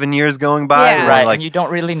 7 years going by. Yeah. Right, like, and you don't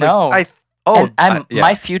really know.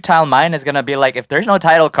 My futile mind is gonna be like, if there's no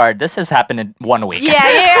title card, this has happened in 1 week.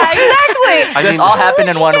 Yeah, exactly. This all happened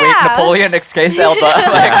in 1 week. Napoleon escapes Elba.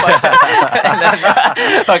 And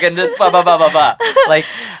then fucking just blah blah blah blah blah. Like,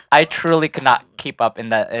 I truly could not keep up in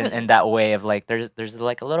that way of like, there's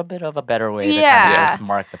like a little bit of a better way to kind of just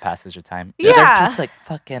mark the passage of time. Yeah. There's just like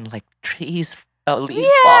fucking like trees.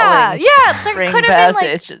 Leaves falling. Yeah, there Spring could have been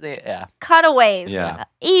like it's just, cutaways. Yeah.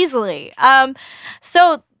 Easily.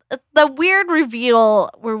 So the weird reveal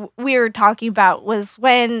we were talking about was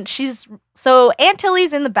when Aunt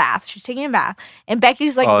Tilly's in the bath. She's taking a bath, and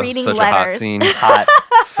Becky's like reading such letters. A hot scene. Hot.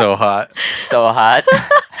 So hot. So hot.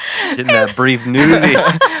 Getting that brief nudity.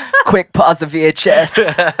 Quick pause the VHS.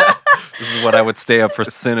 This is what I would stay up for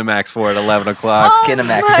Cinemax for at 11 o'clock.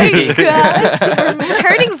 Cinemax. My gosh. We're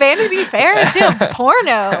turning Vanity Fair into a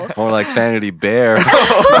porno. More like Vanity Bear.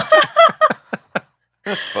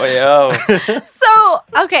 Oh, yo. So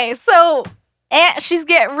she's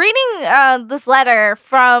reading this letter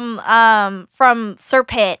from Sir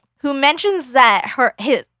Pitt, who mentions that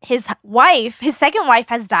his second wife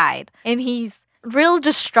has died, and he's real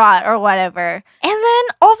distraught or whatever. And then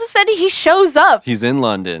all of a sudden he shows up. He's in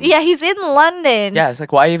London. Yeah, he's in London. Yeah, it's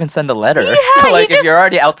like, why even send a letter? Yeah, like, if you're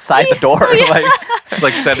already outside the door. Yeah. Like, it's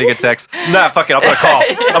like sending a text. Nah, fuck it, I'm gonna call.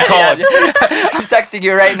 I'm calling. Yeah. I'm texting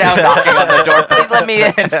you right now, knocking on the door. Please let me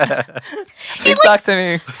in. Please talk to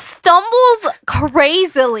me. Stumbles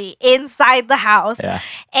crazily inside the house. Yeah.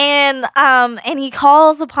 And he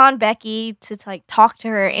calls upon Becky to like talk to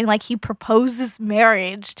her, and like he proposes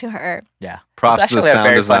marriage to her. Yeah. Props to the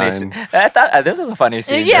sound design. Scene. I thought this was a funny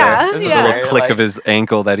scene. Yeah, This is A a little click of his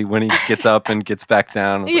ankle that when he gets up and gets back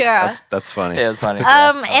down. Yeah. That's funny. Yeah, it was funny.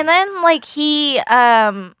 And then like he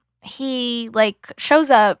like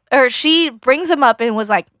shows up, or she brings him up and was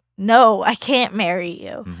like, "No, I can't marry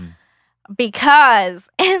you." Mhm. Because,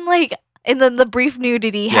 and like, And then the brief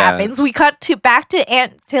nudity happens. We cut back to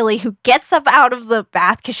Aunt Tilly, who gets up out of the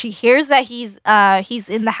bath because she hears that he's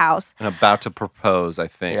in the house and about to propose, I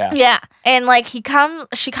think. Yeah. And like she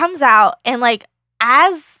comes out, and like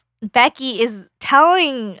as Becky is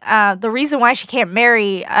telling the reason why she can't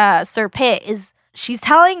marry Sir Pitt is she's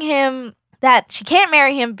telling him that she can't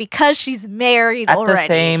marry him because she's married already. At the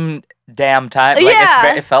same damn time.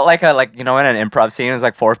 Like, it felt like in an improv scene, it was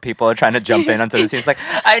like 4 people are trying to jump in onto the scene. It's like,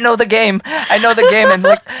 I know the game. And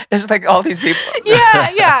like, it's like all these people. Yeah,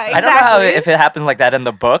 exactly. I don't know if it happens like that in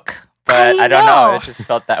the book, but I don't know. It just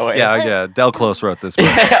felt that way. Yeah. Del Close wrote this book.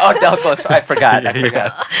 Del Close. I forgot.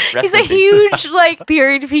 He's a huge, like,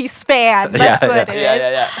 period piece fan. That's what it is.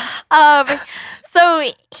 Yeah.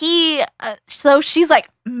 So she's like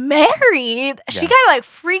married. She kind of like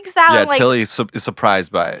freaks out. Yeah, and, like, Tilly is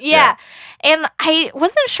surprised by it. Yeah. And I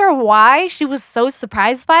wasn't sure why she was so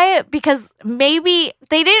surprised by it, because maybe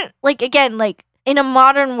they didn't, like, again, like in a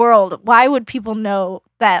modern world, why would people know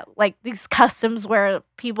that like these customs where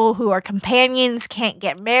people who are companions can't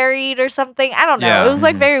get married or something? I don't know. Yeah. It was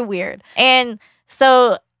like very weird. And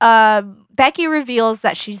so Becky reveals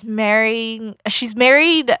that she's married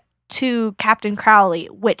to Captain Crowley,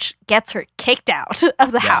 which gets her kicked out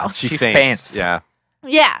of the house. She faints. Yeah.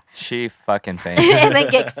 She fucking faints. And then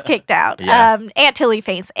gets kicked out. Yeah. Aunt Tilly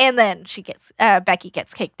faints, and then Becky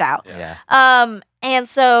gets kicked out. Yeah. And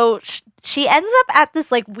so she ends up at this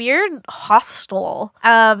like weird hostel,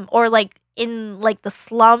 or like in like the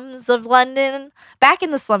slums of London, back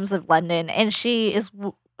in the slums of London, and she is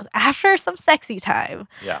after some sexy time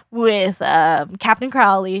with Captain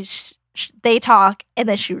Crowley. They talk, and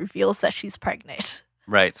then she reveals that she's pregnant.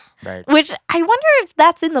 Right. Which I wonder if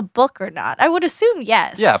that's in the book or not. I would assume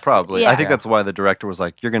yes. Yeah, probably. Yeah. I think that's why the director was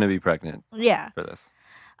like, "You're going to be pregnant." Yeah. For this.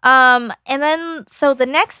 And then so the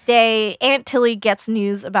next day, Aunt Tilly gets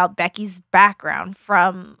news about Becky's background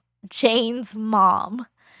from Jane's mom.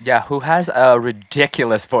 Yeah, who has a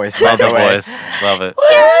ridiculous voice, by Love the the way. voice. Love it.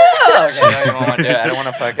 Okay, I don't want to do it. I don't want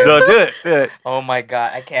to fucking... No, do it. Oh my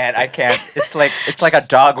god, I can't. It's like a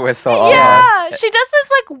dog whistle almost. Yeah, she does this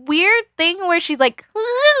like weird thing where she's like...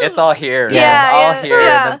 It's all here. Yeah, it's all here.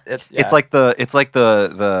 yeah. It's like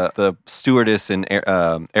the stewardess in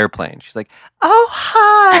airplane. She's like, "Oh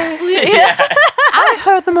hi, I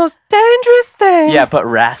heard the most dangerous thing." Yeah, but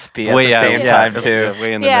raspy at the same time too.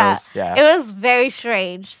 Way in the nose. Yeah, it was very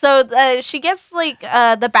strange. So she gets like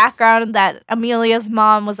the background that Amelia's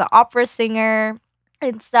mom was an opera singer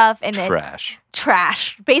and stuff, and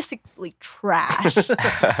trash, basically trash.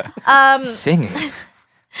 Singing.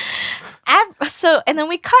 And then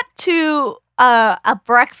we cut to a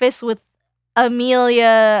breakfast with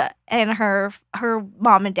Amelia and her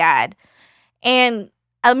mom and dad, and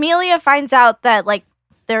Amelia finds out that like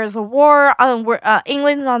there's a war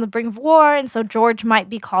England's on the brink of war, and so George might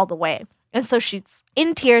be called away, and so she's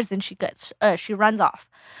in tears and she runs off,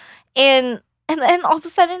 and then all of a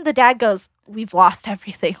sudden the dad goes, "We've lost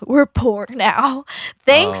everything. We're poor now,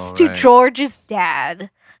 thanks to George's dad."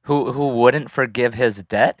 Who wouldn't forgive his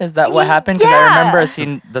debt? Is that what happened? Because I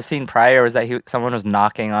remember the scene prior was that someone was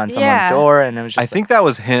knocking on someone's door, and it was just... I think that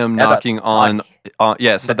was him knocking on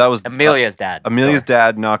so that was... Amelia's dad. Amelia's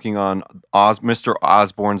dad knocking on Mr.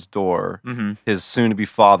 Osborne's door, his soon-to-be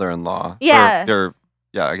father-in-law. Yeah. Or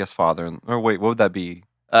I guess father-in-law. Or wait, what would that be?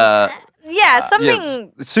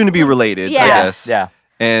 Something... soon-to-be related, I guess. Yeah.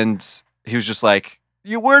 And he was just like,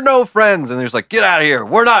 we're no friends. And there's like, get out of here.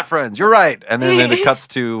 We're not friends. You're right. And then it cuts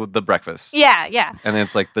to the breakfast. Yeah. And then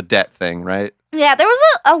it's like the debt thing, right? Yeah, there was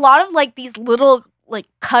a lot of like these little like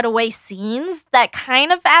cutaway scenes that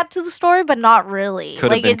kind of add to the story, but not really.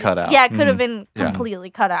 Could have been cut out. Yeah, it could have been completely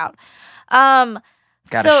cut out.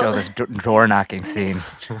 Gotta show this door knocking scene.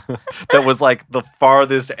 That was like the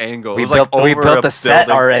farthest angle. We built the set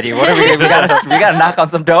already. What are we? We gotta knock on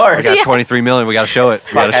some doors. We got 23 million. We gotta show it.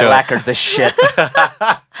 I lacquered this shit.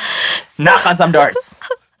 Knock on some doors.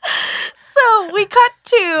 So we cut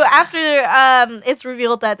to after it's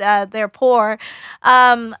revealed that they're poor.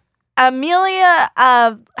 Amelia,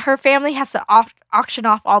 her family has to auction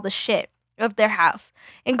off all the shit of their house,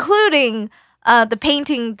 including the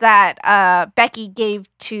painting that Becky gave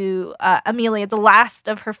to Amelia, the last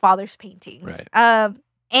of her father's paintings. Right.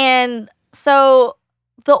 And so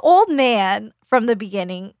the old man from the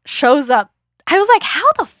beginning shows up. I was like, how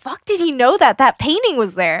the fuck did he know that painting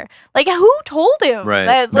was there? Like, who told him? Right.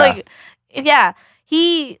 That, like,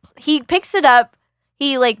 he picks it up.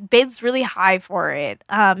 He like bids really high for it.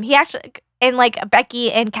 He actually, and like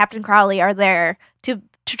Becky and Captain Crowley are there to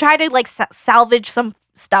try to like salvage some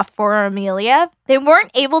stuff for Amelia. They weren't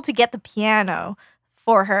able to get the piano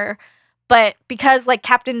for her, but because like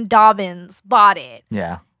Captain Dobbins bought it,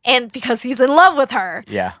 Yeah. and because he's in love with her,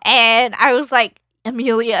 Yeah. and I was like,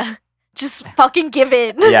 Amelia, just fucking give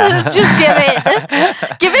it. Yeah. Just give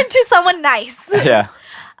it. Give it to someone nice. Yeah.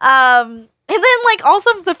 And then like also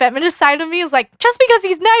the feminist side of me is like, just because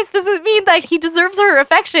he's nice doesn't mean that he deserves her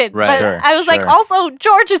affection. Right. But Sure, I was like, sure. also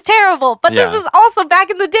George is terrible, but Yeah. this is also back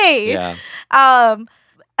in the day. Yeah.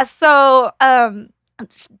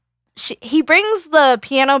 He brings the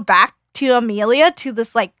piano back to Amelia to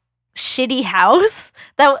this like shitty house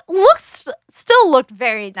that still looked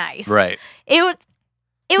very nice. Right. It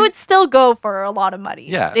would still go for a lot of money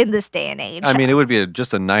Yeah. in this day and age. I mean, it would be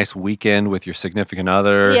just a nice weekend with your significant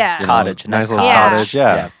other. Yeah. you know, Cottage, nice nice little cottage.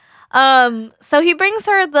 cottage. Yeah. So he brings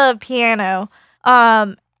her the piano,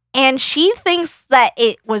 and she thinks that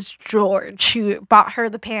it was George who bought her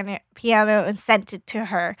the piano and sent it to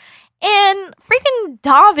her. And freaking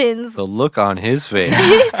Dobbins, The look on his face.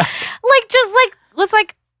 was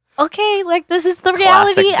like, okay, like this is the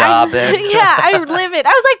Classic reality. Dobbins. I live it. I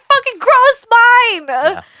was like, fucking gross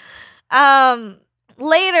mine.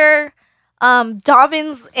 Later,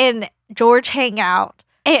 Dobbins and George hang out,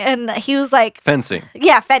 and he was like, Fencing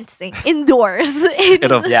fencing indoors.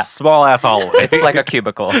 in a Yeah. small ass hallway. It's like a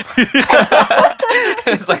cubicle.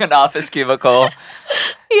 It's like an office cubicle.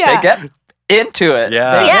 yeah. They get into it.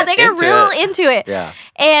 Yeah. They get into real it. into it. Yeah.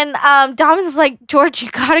 And Dobbins is like, George, you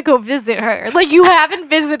gotta go visit her. Like, you haven't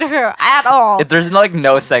visited her at all. There's like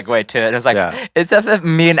no segue to it. It's like Yeah. it's as if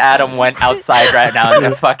me and Adam went outside right now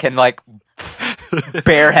and fucking like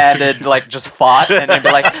barehanded like just fought and then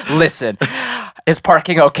be like, listen, is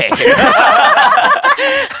parking okay here?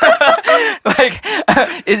 Like,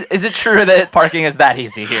 is it true that parking is that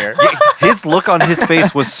easy here? His look on his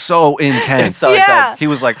face was so intense. It's so Yeah. intense. He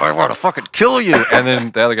was like, I want to fucking kill you. And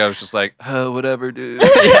then the other guy was just like, whatever, dude.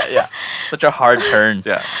 Yeah. Such a hard turn.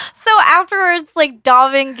 Yeah. So afterwards, like,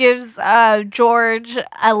 Dobbin gives George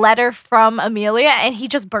a letter from Amelia, and he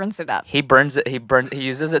just burns it up. He burns it. He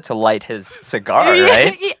uses it to light his cigar,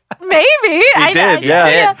 right? Maybe. He did,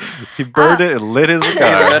 yeah. He burned it and lit his He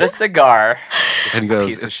cigar. lit a cigar. And he goes,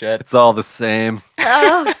 Piece of shit. it's all the same.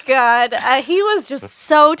 Oh, God. He was just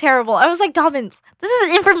so terrible. I was like, Dobbins, this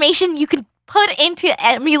is information you can put into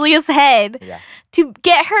Amelia's head Yeah. to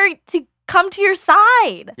get her to come to your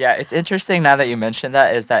side. Yeah, it's interesting now that you mentioned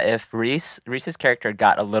that is that if Reese's character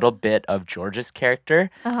got a little bit of George's character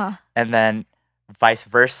Uh-huh. and then vice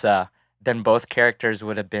versa, then both characters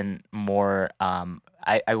would have been more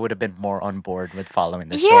I would have been more on board with following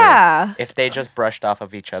the story. Yeah. If they just brushed off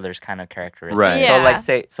of each other's kind of characteristics. Right. So Yeah.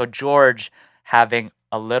 like George having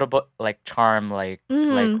a little bit like charm like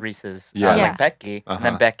Mhm. Reese's Yeah. Yeah. like Becky, and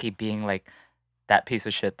then Uh-huh. Becky being like that piece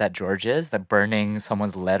of shit that George is, that burning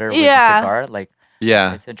someone's letter with Yeah. a cigar. Like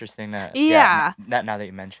Yeah. it's interesting that Yeah. now that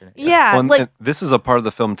you mention it. Yeah. Well, and- like, and this is a part of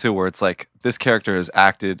the film too where it's like this character is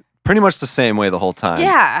acted pretty much the same way the whole time.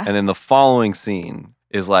 yeah. And then the following scene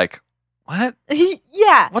is like, what?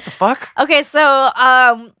 Yeah. What the fuck? Okay, so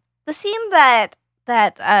the scene that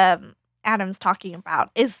Adam's talking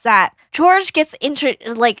about is that George gets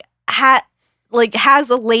has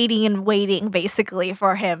a lady in waiting basically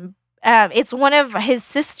for him. It's one of his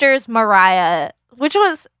sisters, Mariah, which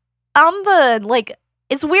was on the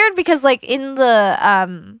it's weird because in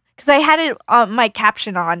the because I had it on my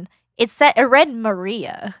caption on, it read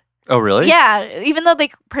Maria. Oh, really? Yeah, even though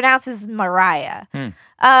they pronounce it as Mariah.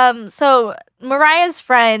 Hmm. So Mariah's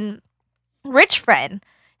friend, rich friend,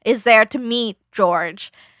 is there to meet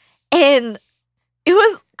George, and it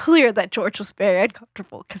was clear that George was very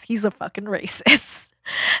uncomfortable because he's a fucking racist.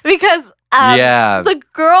 Because Yeah. the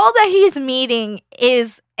girl that he's meeting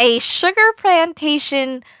is a sugar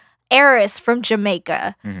plantation heiress from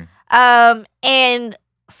Jamaica. Mhm. And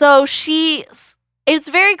so it's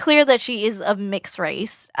very clear that she is of mixed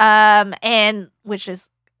race, and which is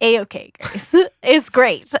A-okay, guys. It's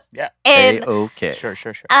great. Yeah. And A-okay. Sure.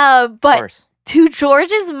 Of but course. to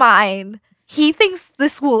George's mind, he thinks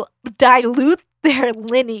this will dilute their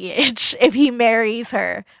lineage if he marries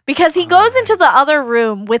her, because he goes into the other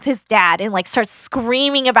room with his dad and starts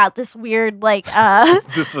screaming about this weird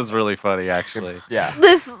This was really funny, actually. Yeah.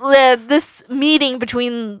 this meeting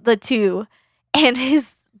between the two, and his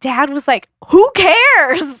dad was like, who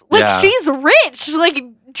cares? Yeah. She's rich.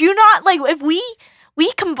 Do you not if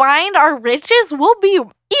we combined our riches, we'll be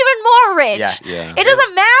even more rich. Yeah. Yeah. It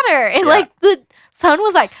doesn't matter. And Yeah. the son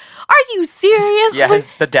was like, are you serious? Yeah,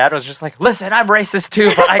 the dad was just like, listen, I'm racist too,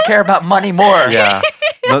 but I care about money more. Yeah.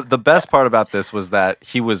 The best part about this was that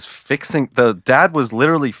he was the dad was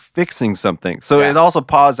literally fixing something. So Yeah. it also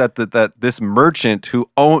paused at that this merchant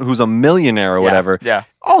who's a millionaire or whatever Yeah.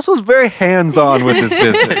 also is very hands-on with his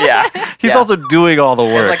business. He's also doing all the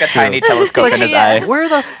work. Like a tiny telescope in his eye. Where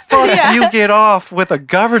the fuck do you get off with a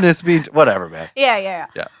governess meeting? Whatever, man. Yeah.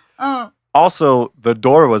 Also, the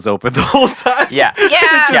door was open the whole time. Yeah.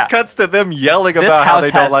 It just cuts to them yelling This about how house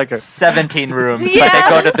they don't has like her. 17 rooms, but they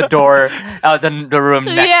go to the door, the room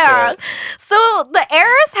next to it. So the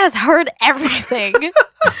heiress has heard everything.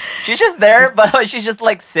 She's just there, but she's just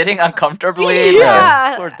like sitting uncomfortably.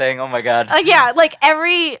 Yeah. Like, poor thing. Oh my god. Like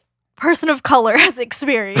every person of color has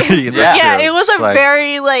experienced. Yeah. It was a Like-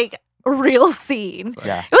 very like real scene.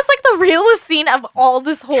 Yeah. It was like the realest scene of all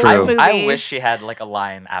this whole True. movie. I wish she had like a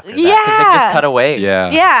line after that. Yeah. Because they just cut away. Yeah.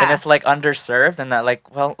 Yeah. And it's like underserved, and that like,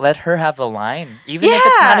 well, let her have a line. Even if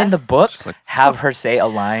it's not in the book, Just like, have her say a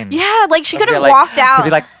line. Yeah, like she I'd could be have like- walked out. Could be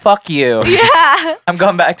like, fuck you. yeah. I'm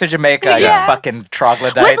going back to Jamaica, Yeah. you fucking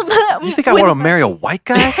troglodytes. You think I want to marry a white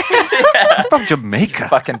guy? I'm from Jamaica.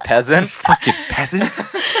 Fucking peasant. Fucking peasant.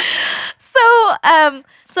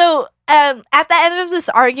 So at the end of this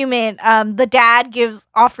argument, the dad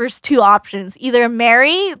offers two options: either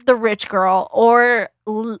marry the rich girl or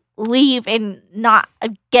leave and not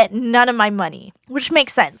get none of my money, which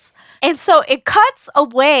makes sense. And so it cuts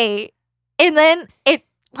away, and then it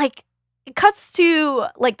cuts to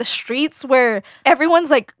like the streets where everyone's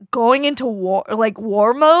like going into war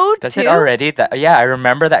mode. Does too. it already? Yeah, I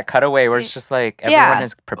remember that cutaway where it's just like everyone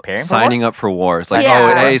is preparing for Signing up for war. It's like,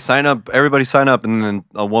 Yeah. oh, hey, sign up. Everybody sign up. And then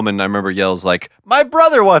a woman, I remember, yells like, my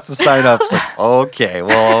brother wants to sign up. It's like, okay,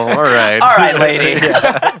 well, all right. All right, lady.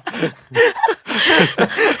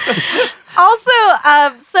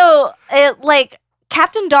 Also, so it like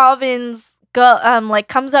Captain Dobbins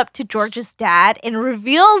comes up to George's dad and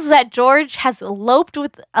reveals that George has eloped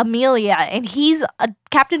with Amelia, and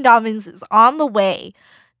Captain Dobbins is on the way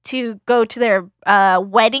to go to their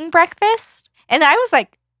wedding breakfast. And I was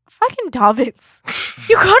like, fucking Dobbins,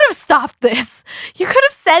 you could have stopped this. You could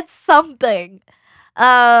have said something.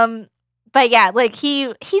 But yeah, like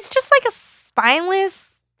he's just like a spineless,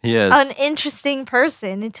 He is. uninteresting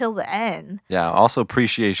person until the end. Yeah. Also,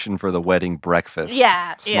 appreciation for the wedding breakfast.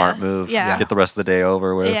 Yeah, Smart yeah, move. yeah. Get the rest of the day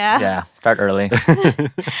over with. Yeah, start early.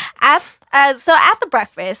 So at the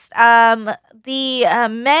breakfast, the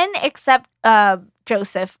men except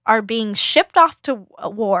Joseph are being shipped off to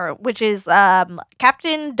war, which is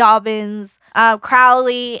Captain Dobbins,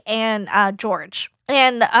 Crowley, and George.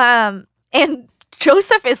 And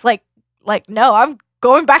Joseph is like, no, I'm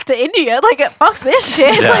going back to India. Like, fuck this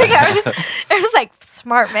shit. Yeah. Like, I was like,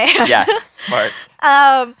 smart man. Yes, smart.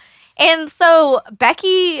 And so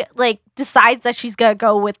Becky like decides that she's gonna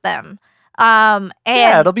go with them. And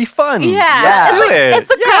Yeah, it'll be fun. yeah, Let's do it. it's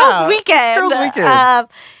a girls' weekend. It's girls'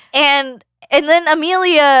 weekend. And then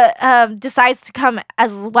Amelia decides to come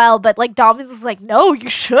as well, but like Dobbins is like, no, you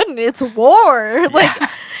shouldn't. It's war. Like,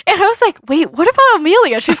 and I was like, wait, what about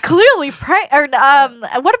Amelia? She's clearly pregnant.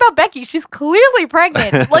 What about Becky? She's clearly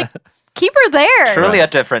pregnant. Like, keep her there. Truly a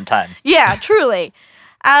different time. Yeah, truly.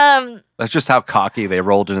 That's just how cocky they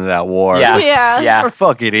rolled into that war. Yeah. It's like, Yeah. we're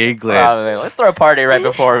fucking England. Probably. Let's throw a party right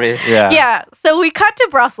before we. Yeah. So we cut to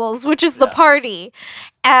Brussels, which is the party.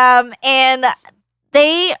 And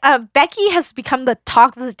they Becky has become the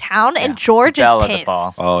talk of the town, and George Belle is of the pissed.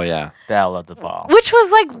 ball. Oh, yeah. Belle of the ball. Which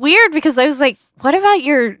was like weird because I was like, what about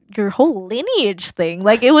your whole lineage thing?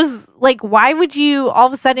 Like, it was like, why would you all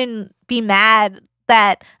of a sudden be mad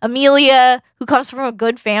that Amelia, who comes from a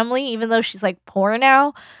good family, even though she's like poor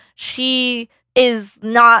now, she is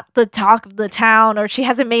not the talk of the town, or she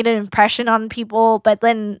hasn't made an impression on people, but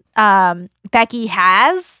then Becky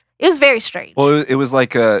has? It was very strange. Well, it was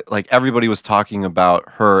like everybody was talking about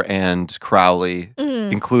her and Crowley,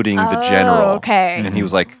 Mhm. including the Oh, general. okay. And he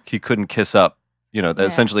was like, he couldn't kiss up. You know, Yeah.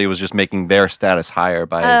 essentially it was just making their status higher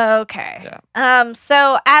by. Okay.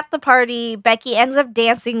 So at the party, Becky ends up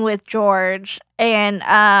dancing with George, and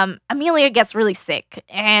Amelia gets really sick,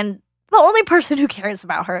 and the only person who cares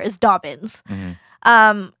about her is Dobbins. Mhm.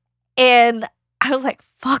 And I was like,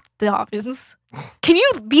 fuck Dobbins. Can you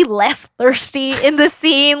be less thirsty in this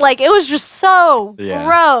scene? Like, it was just so Yeah.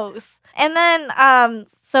 gross. And then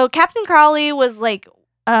so Captain Crowley was like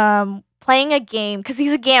playing a game because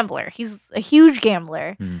he's a gambler. He's a huge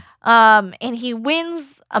gambler. Mm. And he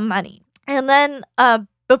wins money. And then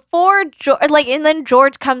before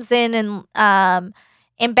George comes in, and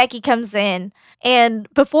Becky comes in, and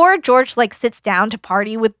before George like sits down to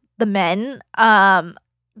party with the men,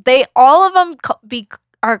 they all of them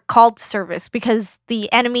are called to service because the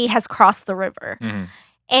enemy has crossed the river. Mhm.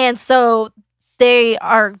 And so they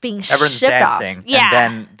are being Everyone's shipped dancing. off. Yeah.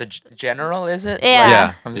 And then the general, is it? Yeah.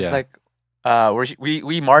 Yeah. I'm just Yeah. like,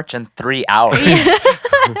 we march in 3 hours.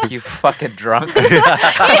 You fucking drunk. I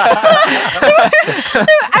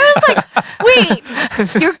was like, wait,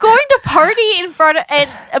 you're going to party in front of and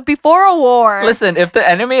before a war. Listen, if the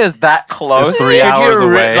enemy is that close, It's 3 should hours you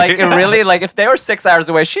away. like it really like if they were 6 hours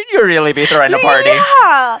away, should you really be throwing a party?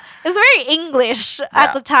 Yeah, it's very English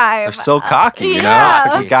at the time. They're so cocky, you know? yeah.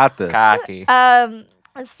 It's like, we got this. Cocky.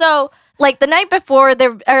 So like the night before,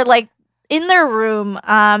 they're like in their room.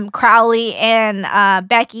 Crowley and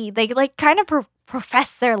Becky, they like kind of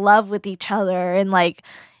profess their love with each other,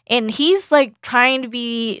 and he's like trying to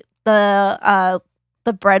be the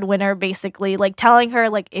breadwinner, basically, like telling her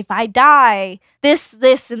like, if I die, this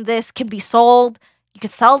and this can be sold. You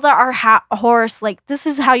could sell our horse. Like, this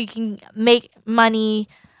is how you can make money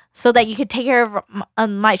so that you could take care of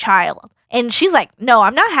my child. And she's like, no,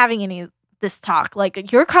 I'm not having any of this talk.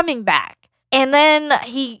 Like, you're coming back. And then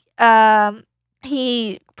he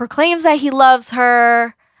proclaims that he loves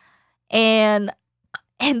her. And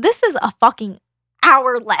this is a fucking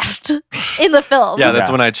hour left in the film. Yeah, that's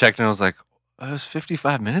Yeah. when I checked and I was like, there's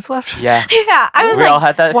 55 minutes left? Yeah. Yeah, I was We all like,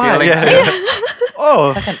 had that Why? feeling Yeah. too.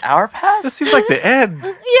 Oh, It's like an hour past. this seems like the end.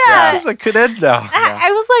 yeah. Seems like it could end now.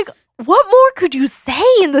 I was like, what more could you say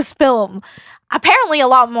in this film? Apparently, a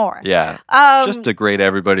lot more. Yeah. Um, Just degrade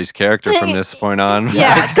everybody's character from this point on.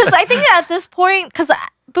 yeah, because I think that at this point, because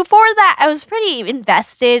before that, I was pretty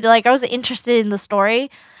invested. Like, I was interested in the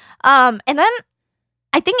story. And then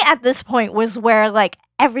I think at this point was where, like,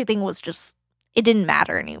 everything was just, it didn't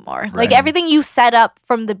matter anymore. Like, Right. everything you set up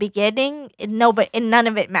from the beginning, none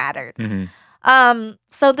of it mattered. Mhm.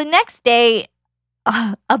 So the next day,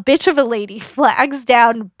 a bitch of a lady flags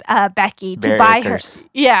down Becky to Barry buy Akers. her.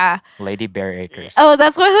 Yeah. Lady Barry Akers. Oh,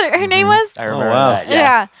 that's what her name was? I remember wow. that. Yeah.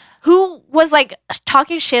 Yeah. Who was like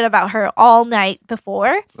talking shit about her all night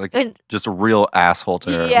before. Like, And- just a real asshole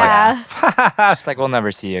to her. Yeah. Like, Just like we'll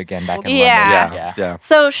never see you again back in Yeah. London. yeah. Yeah.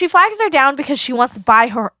 So she flags her down because she wants to buy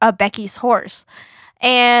her Becky's horse.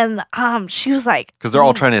 And she was like, Because they're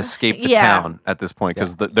all trying to escape the Yeah. town at this point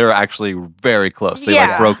because they're actually very close. They Yeah.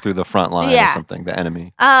 like broke through the front line Yeah. or something, the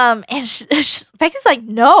enemy. and Becky's like,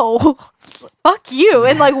 no, fuck you,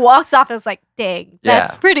 and like walks off. And was like, dang,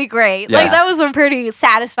 that's Yeah. pretty great. Yeah. Like, that was a pretty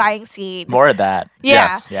satisfying scene. More of that. Yeah.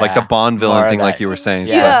 Yes. Yeah. Like the Bond More villain of thing, like that. you were saying.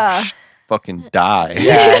 Yeah. She's like, Yeah. "Psh, fucking die.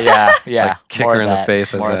 Yeah. Like, kick More her of in the that.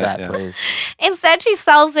 face as More of that, that, yeah. please. Instead, she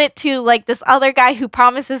sells it to like this other guy who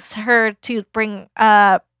promises her to bring,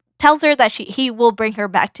 tells her that he will bring her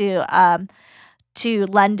back to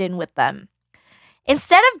London with them.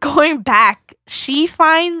 Instead of going back, she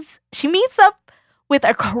meets up with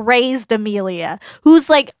a crazed Amelia who's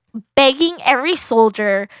like begging every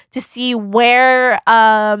soldier to see where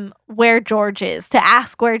George is, to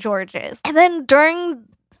ask where George is. And then during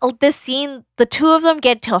this scene, the two of them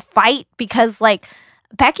get to a fight because like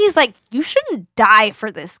Becky's like, you shouldn't die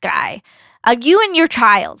for this guy. You and your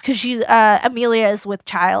child, because she's Amelia is with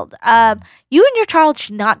child. You and your child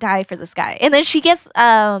should not die for this guy. And then she gets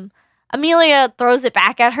Amelia throws it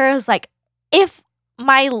back at her. It was like, if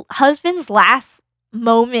my husband's last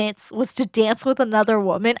moments was to dance with another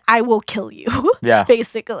woman, I will kill you. Yeah.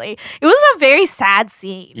 Basically, it was a very sad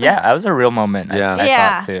scene. Yeah, that was a real moment. Yeah. I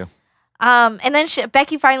Yeah. thought too. And then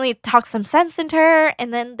Becky finally talks some sense into her,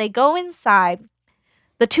 and then they go inside.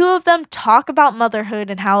 The two of them talk about motherhood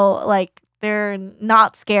and how like they're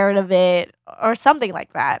not scared of it or something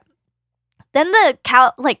like that. Then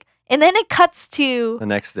and then it cuts to. The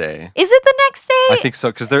next day. Is it the next day? I think so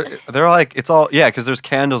because they're like it's all because there's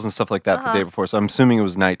candles and stuff like that the Uh-huh. day before, so I'm assuming it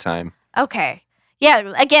was nighttime. Okay.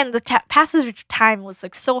 Yeah. Again, the passage of time was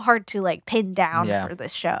like so hard to like pin down Yeah. for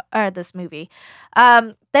this show or this movie.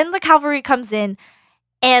 Then the cavalry comes in,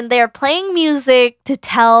 and they're playing music to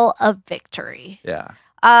tell of victory. Yeah,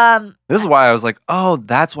 Um. this is why I was like, oh,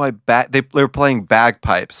 that's why they were playing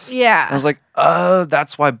bagpipes. Yeah. I was like, oh,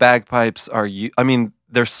 that's why bagpipes are I mean,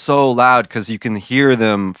 they're so loud because you can hear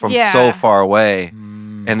them from Yeah. so far away.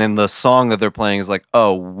 Mm. And then the song that they're playing is like,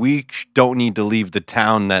 oh, we don't need to leave the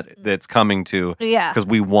town that's coming to Yeah. because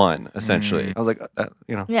we won, essentially. I was like,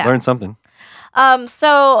 Yeah. learn something.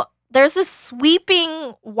 So there's this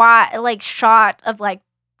sweeping shot of like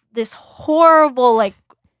this horrible like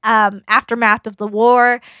aftermath of the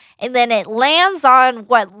war, and then it lands on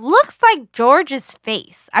what looks like George's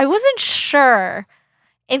face. I wasn't sure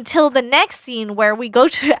until the next scene where we go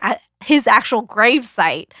to his actual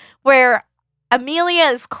gravesite, where Amelia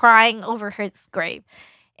is crying over his grave,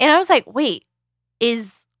 and I was like, wait,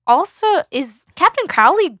 is also, is Captain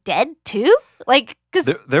Crowley dead too? Like,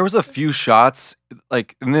 because there was a few shots,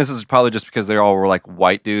 like, and this is probably just because they all were like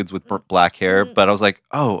white dudes with black hair, but I was like,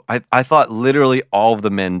 oh, I thought literally all of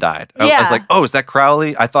the men died. I was like, oh, is that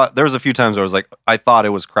Crowley? I thought there was a few times where I was like, I thought it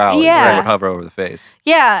was Crowley. Yeah. They would hover over the face.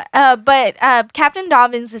 Yeah, but Captain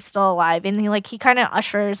Dobbins is still alive, and he kind of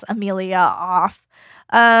ushers Amelia off.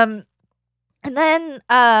 And then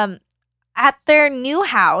at their new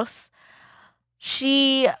house,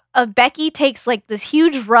 Becky takes like this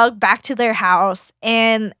huge rug back to their house,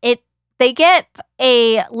 and they get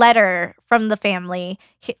a letter from the family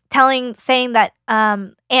saying that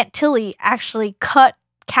Aunt Tilly actually cut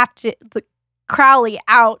Captain Crowley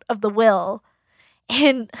out of the will.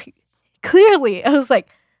 And clearly I was like,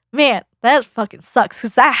 man, that fucking sucks,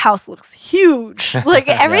 because that house looks huge. Like,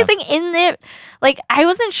 everything in it, like, I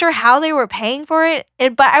wasn't sure how they were paying for it,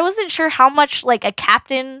 but I wasn't sure how much like a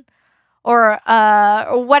captain or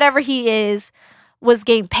whatever he is was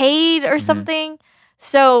getting paid or something.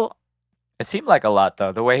 So it seemed like a lot,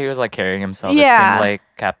 though. The way he was like carrying himself, it seemed like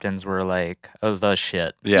captains were like, oh, the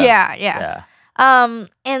shit. Yeah. And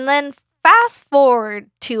then fast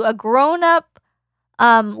forward to a grown-up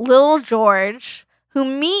little George who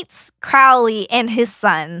meets Crowley and his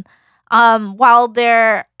son while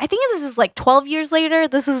they're, I think this is like 12 years later.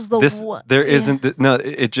 This is this is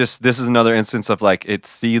another instance of like, it's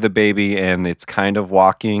see the baby and it's kind of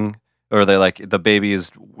walking, or they like, the baby is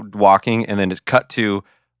walking, and then it cut to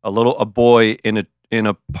a boy in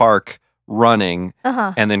a park running,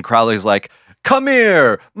 and then Crowley's like, come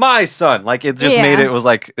here, my son. Like, it just made it was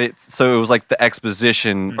like so it was like the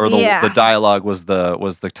exposition, or the dialogue was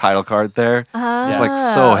the title card there. It's like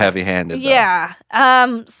so heavy-handed. Yeah.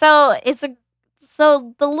 So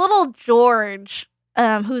the little George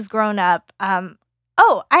who's grown up. I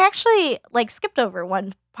actually like skipped over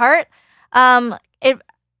one part.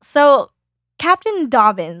 So Captain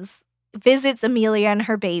Dobbins visits Amelia and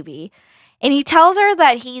her baby, and he tells her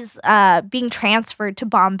that he's being transferred to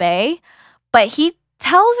Bombay. But he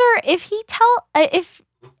tells her if he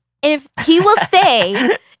will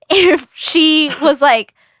stay, if she was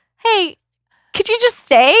like, hey, could you just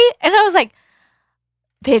stay? And I was like,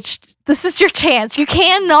 bitch, this is your chance. You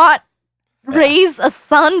cannot raise a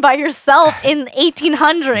son by yourself in the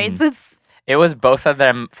 1800s. It was both of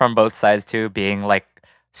them from both sides too, being like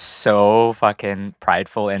so fucking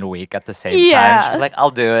prideful and weak at the same time. She was like,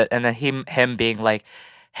 I'll do it. And then him being like,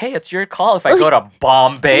 hey, it's your call if I go to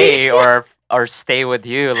Bombay or stay with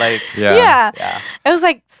you. Like, yeah. I was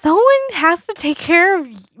like, someone has to take care of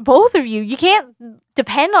both of you. You can't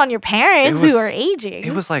depend on your parents who are aging.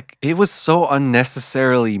 It was so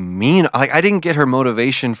unnecessarily mean. Like, I didn't get her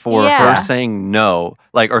motivation for her saying no,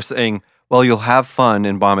 like, or saying, well, you'll have fun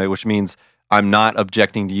in Bombay, which means I'm not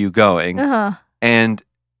objecting to you going. And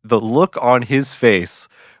the look on his face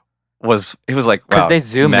was like, wow, because they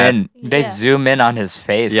zoom in on his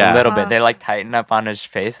face a little bit. They like tighten up on his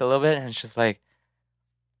face a little bit, and it's just like,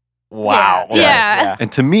 wow. Yeah.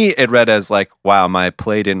 And to me, it read as like, wow, my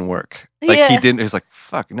play didn't work. Like he didn't. He was like,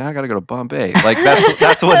 fuck, now I gotta go to Bombay. Like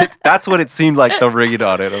that's what it seemed like, the read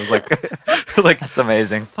on it. I was like, that's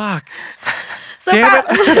amazing. Fuck. So damn it!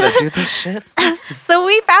 I gotta do this shit. So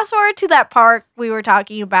we fast forward to that park we were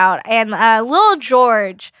talking about, and little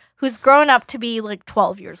George, who's grown up to be like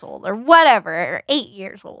 12 years old or whatever, or 8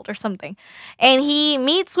 years old or something. And he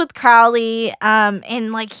meets with Crowley,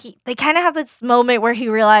 and like they kind of have this moment where he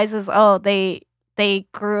realizes, oh, they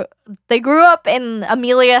grew up, and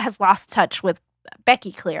Amelia has lost touch with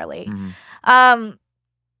Becky, clearly. And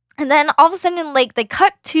then all of a sudden, like, they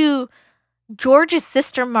cut to George's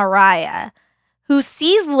sister Mariah, who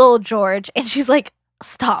sees little George, and she's like,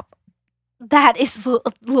 stop. That is little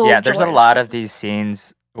George. Yeah, there's a lot of these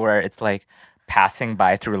scenes where it's like passing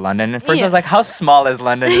by through London. And first I was like, how small is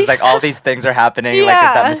London? It's like all these things are happening. Like,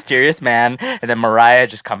 it's that mysterious man. And then Mariah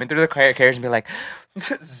just coming through the carriage and be like,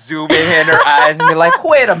 zooming in her eyes and be like,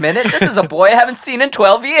 wait a minute, this is a boy I haven't seen in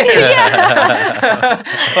 12 years.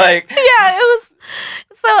 Like, it was.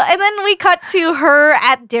 So, and then we cut to her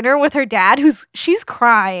at dinner with her dad, she's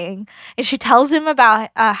crying, and she tells him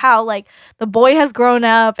about how, like, the boy has grown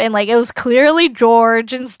up, and, like, it was clearly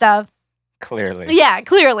George and stuff. Clearly. Yeah,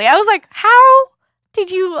 clearly. I was like, how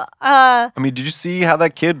did you, I mean, did you see how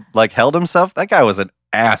that kid, like, held himself? That guy was an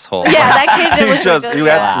asshole. Yeah, that kid he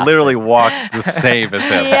had literally walked the same as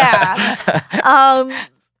him. Yeah.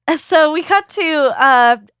 So we cut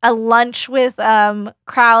to a lunch with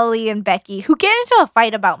Crowley and Becky, who get into a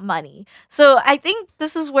fight about money. So I think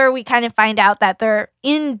this is where we kind of find out that they're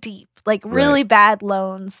in deep, like, really bad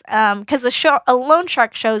loans. Because a loan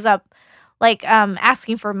shark shows up, like,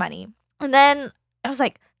 asking for money. And then I was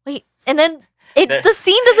like, And then the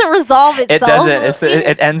scene doesn't resolve itself. It doesn't.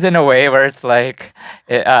 It ends in a way where it's like,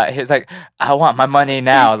 he's like, I want my money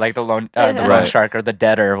now, like the loan shark or the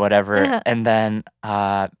debtor or whatever. And then,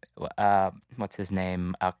 what's his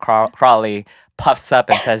name? Crawley puffs up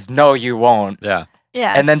and says, "No, you won't." Yeah.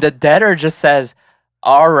 And then the debtor just says,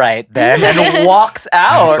 "All right then," and walks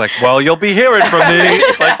out. It's like, well, you'll be hearing from me.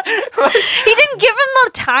 Like, he didn't give him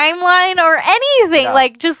the timeline or anything. No.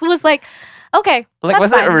 Like, just was like, okay. Like,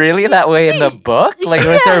 was it really that way in the book? Like,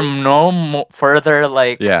 was there no further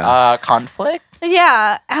conflict?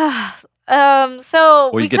 Yeah. So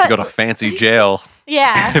well, you get to go to fancy jail.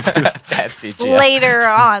 Yeah. Fancy jail. Later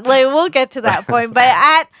on, like we'll get to that point.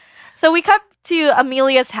 But so we cut to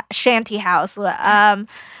Amelia's shanty house.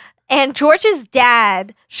 And George's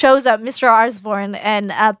dad shows up, Mr. Osborne,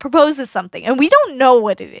 and proposes something. And we don't know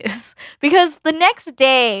what it is. Because the next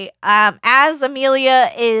day, as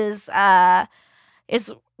Amelia is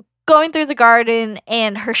going through the garden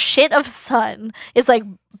and her shit of son is like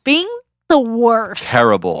being the worst.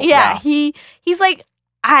 Terrible. Yeah. He's like,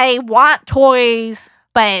 I want toys,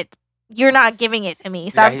 but you're not giving it to me.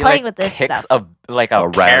 So I'm playing with this kicks stuff. a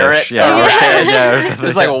carrot. Radish. Yeah.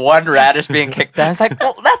 There's like one radish being kicked down. It's like,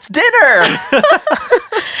 well, that's dinner.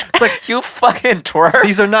 It's like, you fucking twerp.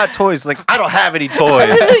 These are not toys. Like, I don't have any toys.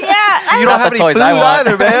 Yeah. You don't have any toys food I want.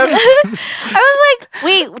 either, man. I was like,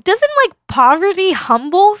 wait, doesn't like poverty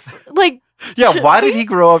humbles? Like, Yeah, why did he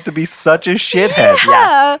grow up to be such a shithead?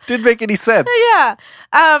 Yeah. Didn't make any sense. Yeah.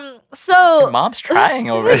 So Your mom's trying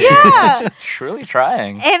over here. Yeah. She's truly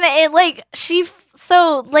trying. And it like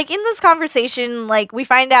so in this conversation, like we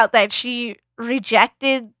find out that she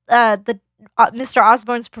rejected the Mr.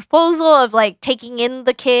 Osborne's proposal of like taking in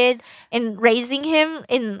the kid and raising him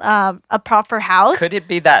in a proper house. Could it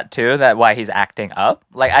be that too? That why he's acting up?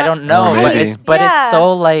 Like, I don't know, Maybe. but it's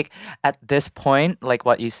so like at this point, like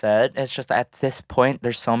what you said, it's just at this point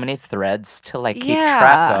there's so many threads to like keep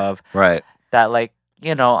track of. Right. That like,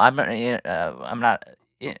 I'm not.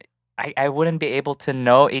 I wouldn't be able to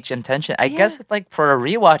know each intention. I guess like for a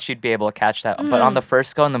rewatch you'd be able to catch that, but on the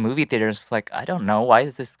first go in the movie theaters, it's like, I don't know, why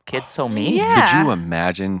is this kid so mean? Yeah. Could you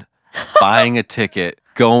imagine buying a ticket,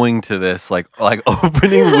 going to this like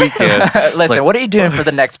opening weekend? Listen, what are you doing for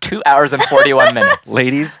the next 2 hours and 41 minutes?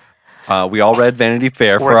 Ladies, we all read Vanity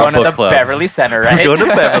Fair We're for our going to book the club. Beverly Center, right? We're going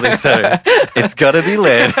to Beverly Center. It's gonna be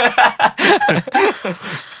lit.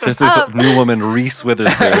 There's this new woman, Reese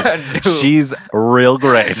Witherspoon. She's real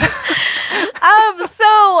great.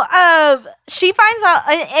 So she finds out,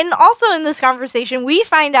 and also in this conversation, we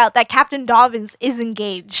find out that Captain Dobbins is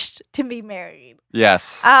engaged to be married.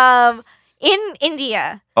 Yes. In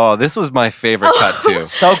India. Oh, this was my favorite cut too.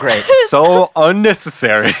 So great. So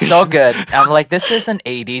unnecessary. So good. I'm like, this is an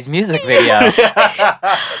 80s music video.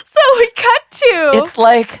 So we cut to. It's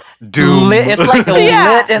like Doom. It's like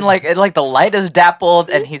Yeah. lit and like the light is dappled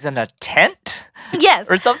and he's in a tent Yes.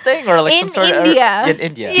 or something or like In some sort India. of in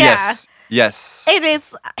India. Yeah. Yes. And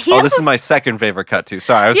it's This is my second favorite cut too.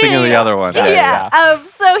 Sorry, I was thinking of the other one. Yeah.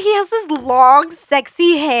 So he has this long,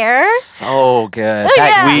 sexy hair. So good. Oh,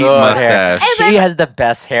 yeah. Sweet good mustache. hair. She has the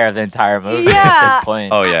best hair of the entire movie at Yeah. this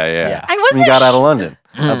point. Oh yeah. I When wasn't. he got out of London.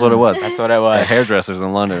 That's what it was. That's what it The was. hairdressers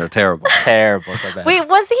in London are terrible. Terrible. So bad. Wait,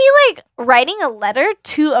 was he like writing a letter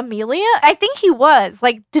to Amelia? I think he was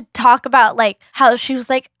like to talk about like how she was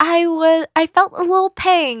like, I felt a little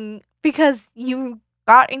pang because you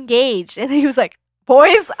got engaged, and he was like,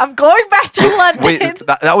 boys, I'm going back to London. Wait,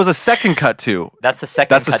 that was a second cut too. That's the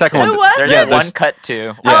second. That's the cut second too. one. It was? There's Yeah, one there's- cut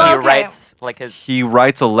too. Yeah. He Okay. writes like his. He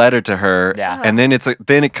writes a letter to her, Yeah. and then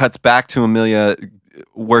it cuts back to Amelia,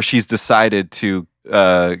 where she's decided to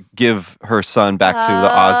give her son back to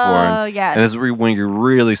the Osborne. Oh, yes. And this is when you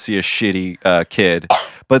really see a shitty kid.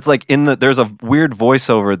 But it's like there's a weird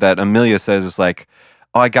voiceover that Amelia says is like,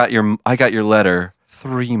 "Oh, I got your letter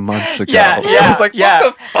 3 months ago." Yeah, I was like, yeah.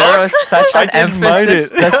 what the fuck? There was such I an didn't mind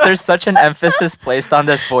emphasis. it. There's such an emphasis placed on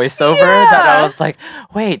this voiceover that I was like,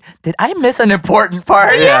 wait, did I miss an important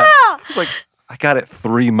part? Yeah. It's like, I got it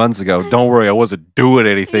 3 months ago. Don't worry, I wasn't doing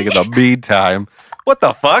anything in the meantime. What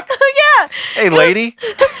the fuck? Yeah. Hey, lady.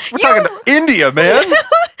 We're talking to India, man.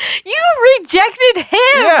 You rejected him.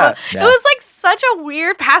 Yeah. It was like such a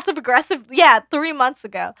weird passive aggressive. Yeah, 3 months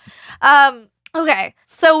ago. Okay,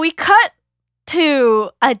 so we cut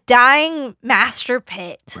to a dying Master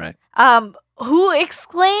Pitt. Right. Who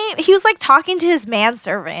exclaimed, he was like talking to his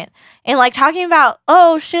manservant and like talking about,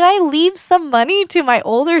 oh, should I leave some money to my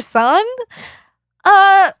older son?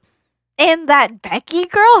 And that Becky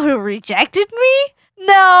girl who rejected me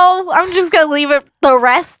No, I'm just gonna leave the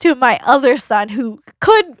rest to my other son, who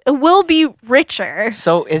will be richer.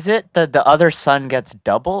 So is it the other son gets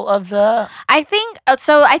double of the? I think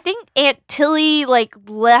so. I think Aunt Tilly like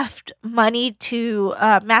left money to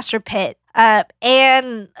Master Pitt.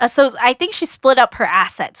 And so I think she split up her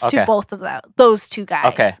assets to both of those two guys.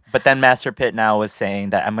 Okay, but then Master Pitt now was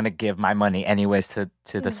saying that I'm gonna give my money anyways to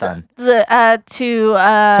the son. So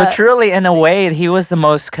truly, in a way, he was the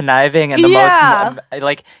most conniving and the most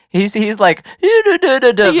like he's like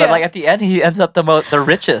but like at the end he ends up the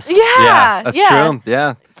richest. Yeah, that's true.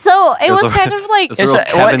 Yeah. So it was kind of like it's a real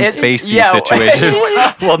Kevin Spacey situation.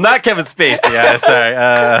 Well, not Kevin Spacey. Yeah, sorry.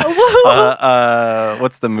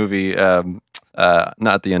 What's the movie?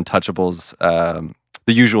 Not The Untouchables.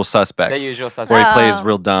 The Usual Suspects. The Usual Suspects. Where he plays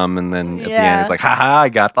real dumb, and then at the end he's like, "Ha I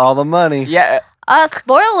got all the money." Yeah.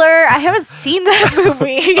 Spoiler! I haven't seen that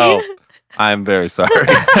movie. Oh, I'm very sorry.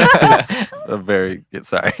 I'm very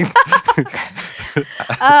sorry.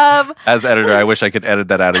 As editor, I wish I could edit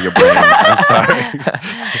that out of your brain. I'm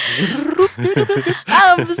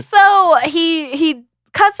sorry. So he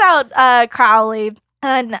cuts out Crowley,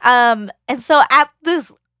 and so at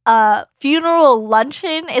this funeral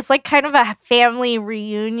luncheon, it's like kind of a family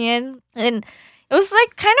reunion, and it was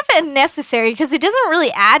like kind of unnecessary because it doesn't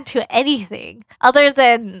really add to anything other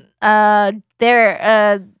than the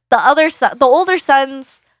older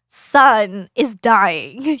son's son is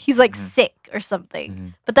dying. He's like sick or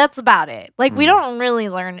something, but that's about it. Like we don't really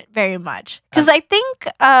learn very much because I think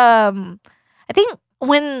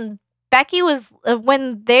when Becky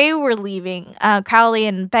when they were leaving, Crowley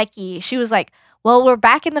and Becky, she was like, "Well, we're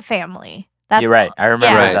back in the family." That's You're right. I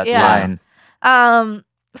remember that line.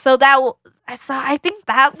 So I think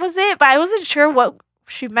that was it, but I wasn't sure what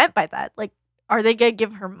she meant by that. Like, are they gonna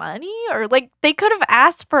give her money, or like they could have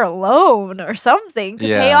asked for a loan or something to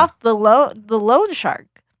pay off the loan shark?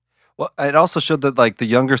 Well, it also showed that like the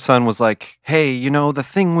younger son was like, "Hey, the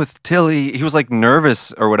thing with Tilly," he was like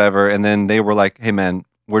nervous or whatever, and then they were like, "Hey, man,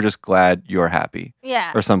 we're just glad you're happy,"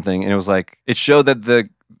 or something, and it was like it showed that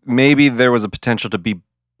maybe there was a potential to be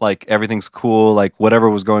like everything's cool, like whatever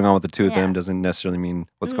was going on with the two of them doesn't necessarily mean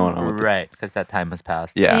what's going on with right, because that time has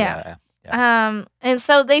passed. Yeah. And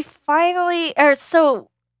so they finally so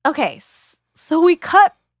we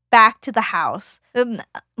cut back to the house, and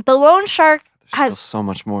the loan shark There's still so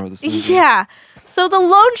much more of this movie. Yeah. So the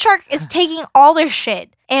loan shark is taking all their shit,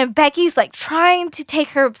 and Becky's like trying to take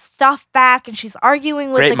her stuff back, and she's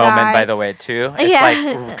arguing with the guy. Great moment, by the way, too.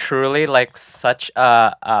 It's like truly like such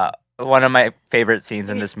one of my favorite scenes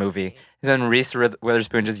in this movie is when Reese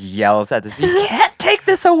Witherspoon just yells at this, "You can't take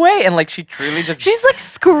this away!" And like she truly just she's like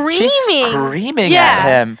screaming at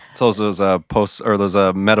him. So those those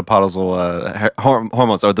menopausal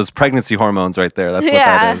hormones, or those pregnancy hormones, right there. That's what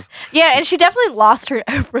that is. Yeah, and she definitely lost her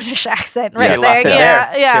British accent right there. Lost it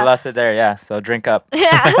there. Yeah, she lost it there. Yeah, so drink up.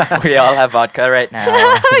 Yeah, we all have vodka right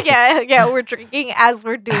now. yeah, we're drinking as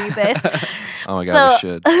we're doing this. Oh my god, we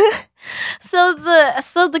should. So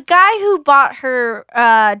the guy who bought her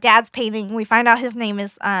dad's painting, we find out his name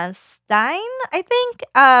is Stein, I think.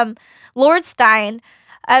 Lord Stein.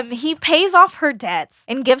 He pays off her debts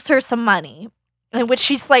and gives her some money, in which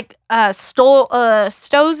she's like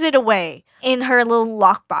stows it away in her little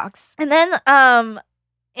lockbox. And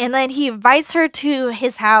then he invites her to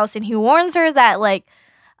his house, and he warns her that like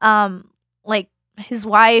his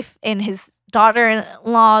wife and his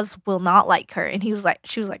daughter-in-laws will not like her. And she was like,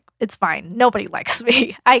 "It's fine. Nobody likes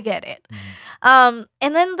me. I get it." And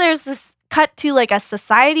then there's this cut to like a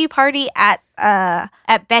society party at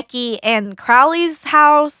Becky and Crowley's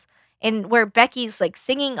house, and where Becky's like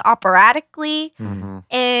singing operatically,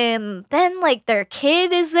 and then like their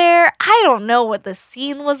kid is there. I don't know what the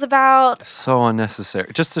scene was about. So unnecessary.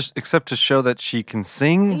 Except to show that she can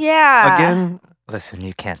sing. Yeah. Again. Listen,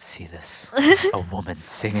 you can't see this. A woman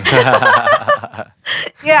singing. Yeah,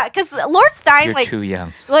 because Lord Stein You're too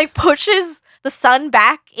young. like pushes the son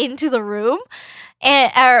back into the room,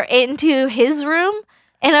 or into his room,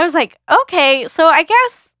 and I was like, okay, so I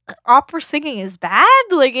guess opera singing is bad.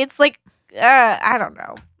 Like it's like I don't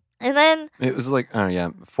know. And then it was like,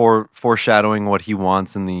 foreshadowing what he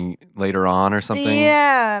wants in the later on or something.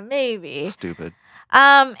 Yeah, maybe. Stupid.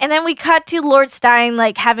 And then we cut to Lord Stein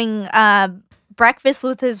like having breakfast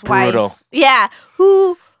with his wife. Yeah.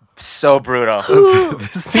 So brutal.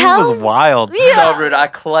 This scene was wild. Yeah. So brutal. I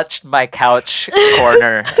clutched my couch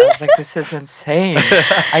corner. I was like, this is insane.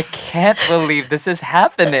 I can't believe this is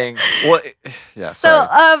happening. Well, yeah.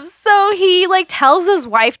 So he like tells his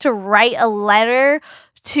wife to write a letter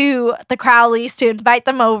to the Crowleys to invite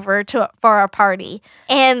them over for a party,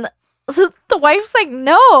 and the wife's like,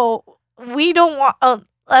 "No, we don't want.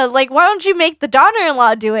 Like, why don't you make the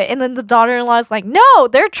daughter-in-law do it? And then the daughter-in-law is like, no,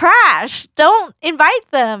 they're trash. Don't invite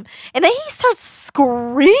them. And then he starts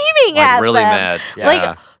screaming at really them. mad. Yeah.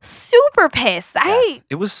 Like, super pissed.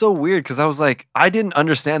 It was so weird because I was like, I didn't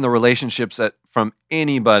understand the relationships from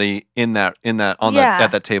anybody at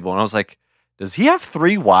that table, and I was like, does he have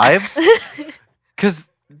 3 wives? Because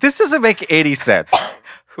this doesn't make any sense.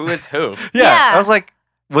 Who is who? Yeah, I was like,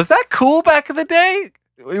 was that cool back in the day?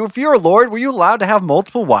 If you're a lord, were you allowed to have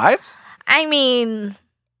multiple wives? I mean,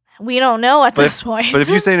 we don't know at this point. But if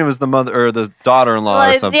you're saying it was the mother or the daughter-in-law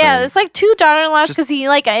or something. Yeah, it's like 2 daughter-in-laws because he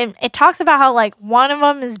like it talks about how like one of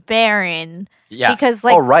them is barren. Yeah. Because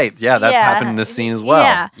like oh right, yeah, that happened in this scene as well.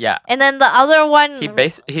 Yeah. Yeah. And then the other one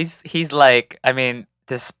He's like, I mean,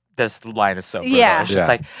 this line is so brutal. Yeah. It's just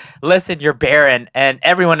like, listen, you're barren and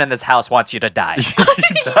everyone in this house wants you to die.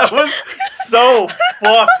 That was so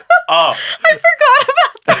fucked up. I forgot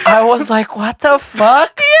about that. I was like, what the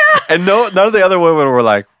fuck? Yeah. And none of the other women were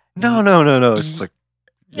like, no. It's just like,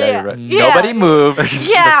 yeah, you're right. Yeah. Nobody moves.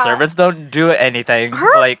 Yeah. The servants don't do anything.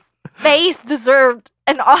 Her like face deserved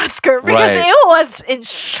an Oscar because Right. it was in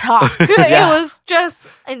shock. Yeah. It was just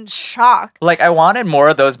in shock. I wanted more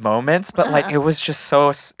of those moments, but like it was just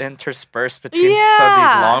so interspersed between these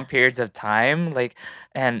Yeah. long periods of time. Like,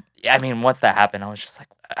 and I mean, once that happened, I was just like,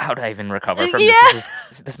 how do I even recover from Yeah. this?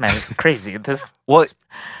 This man is crazy. Well,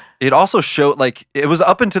 it also showed like it was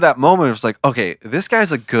up until that moment. It was like, okay, this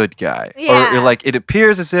guy's a good guy, Yeah. or like it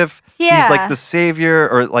appears as if Yeah. he's like the savior,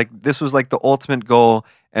 or like this was like the ultimate goal,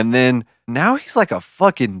 and then now he's like a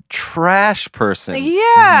fucking trash person. It's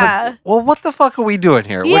Yeah. like, well, what the fuck are we doing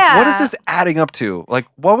here? Like, what is Yeah. this adding up to? Like,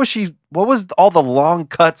 what was all the long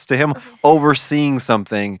cuts to him overseeing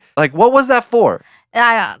something? Like, what was that for?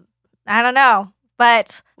 I don't know.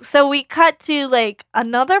 But so we cut to like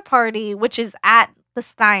another party, which is at the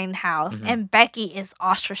Stein house, Mhm. and Becky is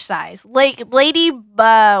ostracized. Like Lady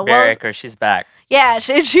Barricker, she's back. yeah,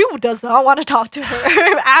 she does not want to talk to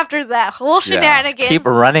her after that whole shenanigans. Keep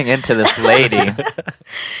running into this lady.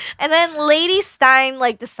 And then Lady Stein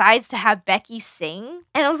like decides to have Becky sing,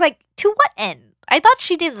 and I was like, to what end? I thought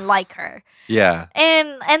she didn't like her. Yeah.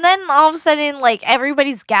 And then all of a sudden, like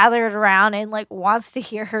everybody's gathered around and like wants to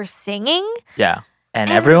hear her singing. Yeah. And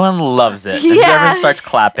And- everyone loves it. And Yeah. everyone starts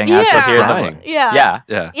clapping as they Yeah. hear the Crying. voice. Yeah. Yeah.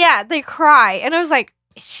 Yeah. Yeah, they cry. And I was like,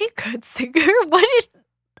 is she a good singer?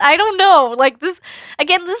 I don't know. Like this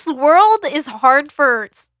world is hard for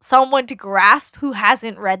someone to grasp who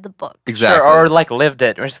hasn't read the book. Exactly. Sure, or like lived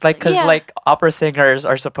it. Or it's like, because Yeah. like opera singers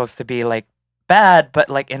are supposed to be like bad, but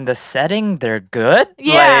like in the setting, they're good.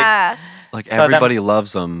 Yeah. Like So everybody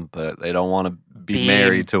loves them, but they don't want to be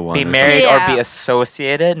married to one. Be or married Yeah. or be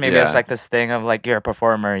associated. Maybe it's Yeah. like this thing of like, you're a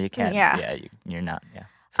performer. You can't. Yeah. Yeah. You're not. Yeah.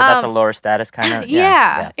 So that's a lower status kind of.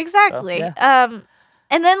 Yeah, exactly. So,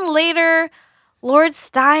 And then later, Lord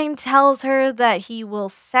Stein tells her that he will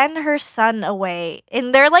send her son away,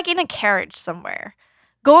 and they're like in a carriage somewhere,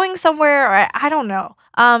 going somewhere, or I don't know.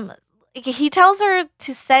 He tells her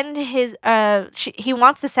to send his. He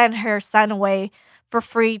wants to send her son away for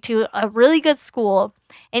free to a really good school,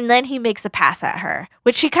 and then he makes a pass at her,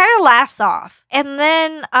 which she kind of laughs off. And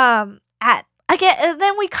then and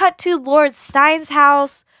then we cut to Lord Stein's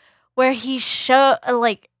house, where he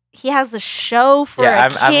has a show for yeah,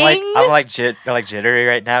 a I'm king. like jittery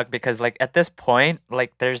right now because like at this point,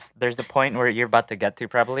 like there's the point where you're about to get to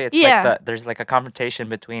probably. It's Yeah. like there's like a confrontation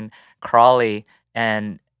between Crawley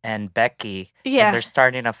and Becky. Yeah. And they're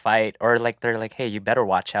starting a fight, or like they're like, hey, you better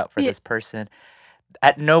watch out for Yeah. this person.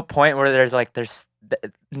 At no point where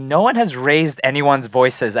no one has raised anyone's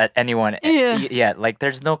voices at anyone Yeah. yet. Like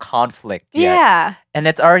there's no conflict yet. Yeah. And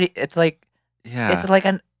it's like Yeah. it's like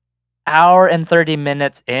an hour and 30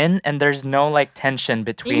 minutes in, and there's no like tension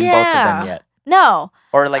between both of them yet. No.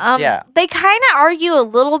 Or like They kind of argue a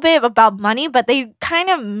little bit about money, but they kind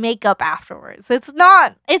of make up afterwards. It's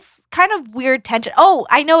kind of weird tension. Oh,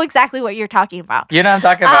 I know exactly what you're talking about. you know what I'm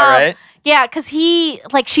talking about, right? Yeah, because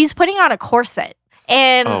she's putting on a corset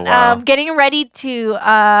and Oh, wow. getting ready to,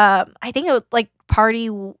 I think it was like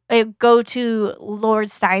go to Lord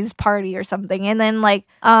Stein's party or something. And then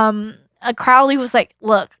Crowley was like,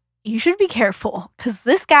 look, you should be careful because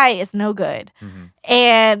this guy is no good. Mhm.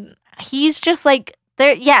 And he's just like,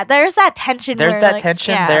 there's that tension. There's where, that like,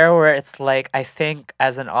 tension yeah. there where it's like, I think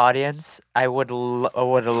as an audience, I would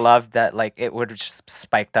have loved that, like it would have just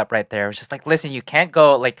spiked up right there. It was just like, listen, you can't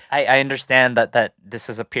go like I understand that this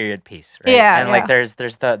is a period piece, right? Yeah, and like yeah.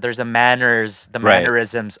 there's the manners, the Right.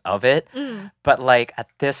 mannerisms of it. Mm. But like at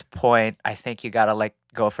this point, I think you gotta like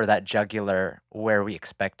go for that jugular where we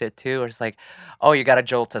expect it to. Or it's like, oh, you got to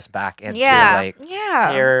jolt us back into like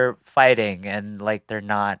they're fighting and like they're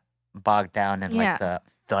not bogged down in like the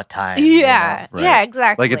time. Yeah, Right. yeah,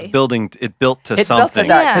 exactly. Like it built to It something. built to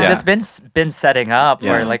that Yeah. because it's been setting up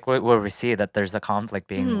Yeah. where like where we see that there's a conflict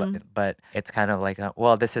being, but it's kind of like,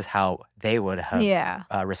 well, this is how they would have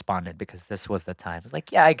responded because this was the time. It's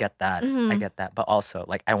like, yeah, I get that, I get that, but also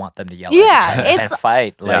like I want them to yell at each other and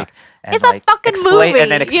fight, like and it's a like fucking explain movie,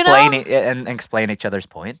 and then explain you know? and explain each other's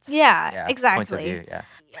points. Yeah, Points of exactly. view,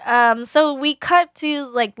 yeah. So we cut to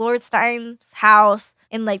like Lord Stein's house,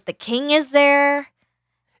 and like the king is there.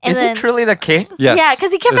 And Is it truly the king? Yes. Yeah,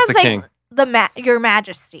 because he kept it's on the saying king. Your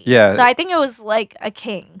Majesty. Yeah. So I think it was like a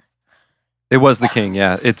king. It was the king.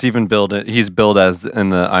 Yeah. It's even billed. He's billed as in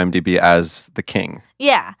the IMDb as the king.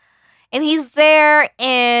 Yeah, and he's there,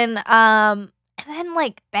 and then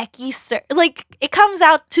like Becky like it comes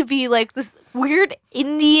out to be like this weird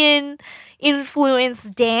Indian influence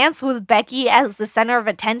dance with Becky as the center of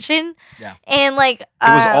attention. Yeah. And like It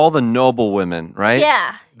was all the noble women, right?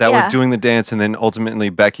 Yeah. That were doing the dance, and then ultimately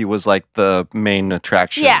Becky was like the main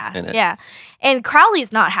attraction in it. Yeah. And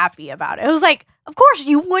Crowley's not happy about it. It was like, of course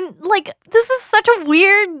you wouldn't, like, this is such a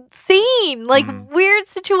weird scene, like weird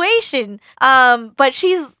situation. But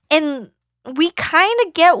and we kind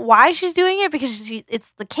of get why she's doing it because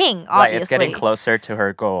it's the king, obviously. Like it's getting closer to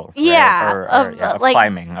her goal. Right? Yeah. Or like,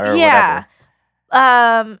 climbing or whatever.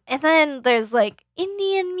 And then there's like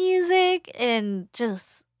Indian music and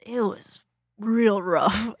just, it was real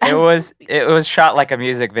rough. It was shot like a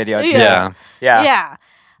music video. Too. Yeah. Yeah.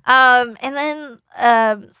 And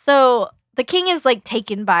then so the king is like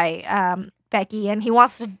taken by Becky, and he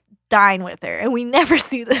wants to dine with her, and we never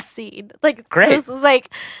see this scene. Like Great. This is like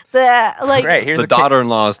the Great. Here's The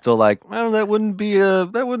daughter-in-law is still like, well, that wouldn't be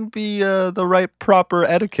the right proper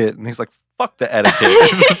etiquette, and he's like, fuck the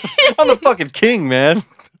etiquette. I'm the fucking king, man.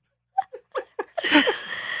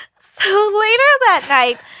 So later that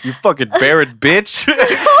night, You fucking Barrett bitch.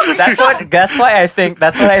 That's why I think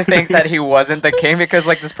that he wasn't the king, because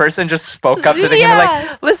like this person just spoke up to the king and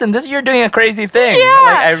like, listen, you're doing a crazy thing. Yeah.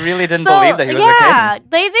 Like I really didn't believe that he was the king.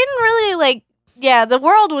 They didn't really like. Yeah, the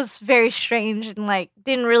world was very strange and like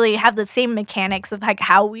didn't really have the same mechanics of like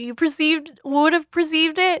how we would have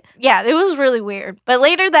perceived it. Yeah, it was really weird. But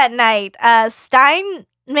later that night, Stein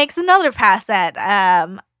makes another pass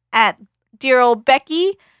at dear old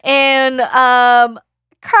Becky, and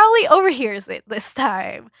Crowley overhears it this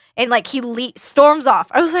time, and like he storms off.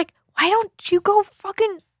 I was like, why don't you go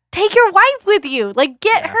fucking take your wife with you? Like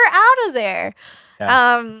get her out of there.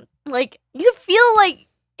 Yeah. Like you feel like.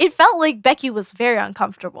 It felt like Becky was very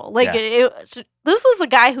uncomfortable. Like this was a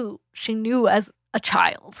guy who she knew as a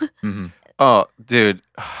child. Mm-hmm. Oh, dude,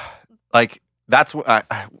 like that's what.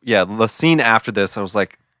 The scene after this, I was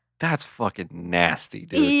like, that's fucking nasty,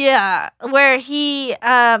 dude. Yeah, where he,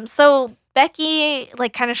 so Becky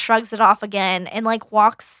like kind of shrugs it off again and like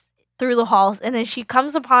walks through the halls, and then she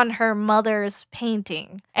comes upon her mother's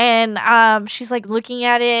painting, and she's like looking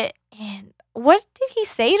at it, and what did he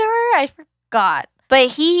say to her? I forgot. But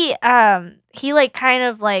he like kind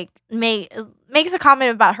of like makes a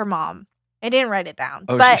comment about her mom. I didn't write it down.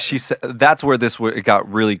 Oh, but she said that's where it got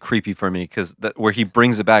really creepy for me, because where he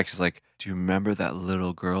brings it back, she's like, "Do you remember that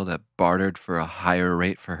little girl that bartered for a higher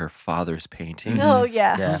rate for her father's painting?" Oh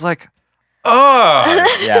yeah. I was like, "Oh,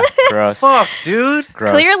 yeah, gross. fuck, dude."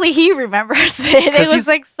 Gross. Clearly, he remembers it. It was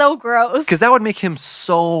like so gross. Because that would make him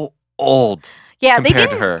so old. Yeah, they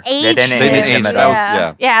compared didn't to her. age They didn't him. age him at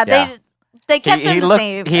all. Yeah. They kept him the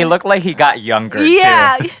same. He looked like he got younger.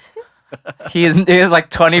 Yeah. Too. He is like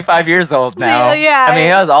 25 years old now. Yeah. I mean, he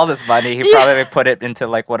has all this money. He probably put it into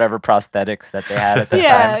like whatever prosthetics that they had at the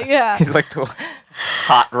time. Yeah. He's like this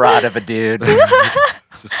hot rod of a dude.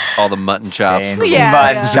 Just all the mutton chops. Stains. Yeah,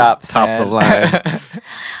 Mutton yeah. chops. Top of the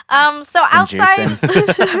line. So outside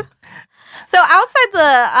So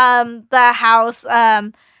outside the house,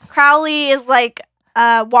 Crowley is like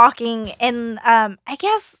walking, and I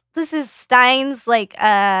guess this is Stein's like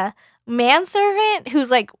manservant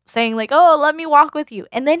who's like saying like, "Oh, let me walk with you,"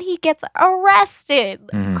 and then he gets arrested.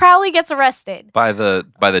 Mhm. Crowley gets arrested. by the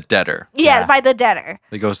debtor. Yeah, Yeah. by the debtor.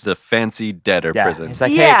 He goes to the fancy debtor Yeah. prison. He's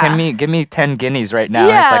like, Yeah. hey, give me 10 guineas right now.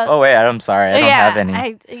 Yeah. He's like, oh wait, I'm sorry, I don't have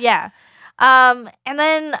any. And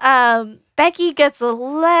then Becky gets a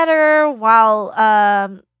letter while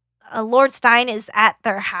Lord Stein is at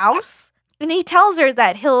their house, and he tells her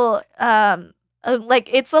that he'll like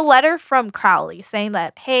it's a letter from Crowley saying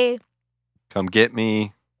that, hey, Come get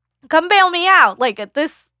me. come bail me out. Like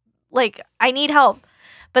I need help.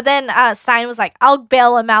 But then Stein was like, I'll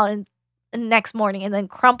bail him out in next morning and then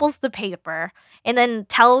crumples the paper and then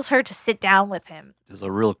tells her to sit down with him. There's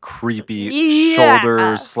a real creepy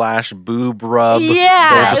Yeah. shoulder/boob rub.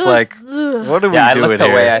 Yeah. It was just like, ugh. what are we I doing looked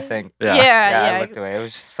here? away, I think. Yeah. Yeah. I looked away. It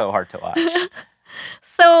was just so hard to watch.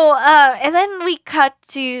 So, and then we cut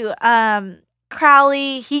to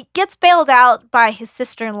Crowley. He gets bailed out by his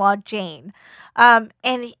sister-in-law, Jane. And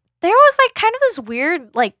there was like kind of this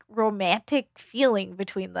weird, like, romantic feeling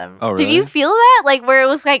between them. Oh, Did you really? feel that? Like, where it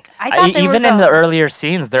was like, I thought they Even were in the going- earlier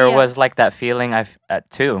scenes, there Yeah. was like that feeling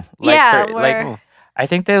too. Like, Yeah, there- where- like I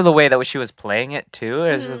think the way that she was playing it too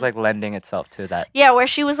is just Mhm. like lending itself to that. Yeah, where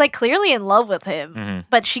she was like clearly in love with him, Mhm.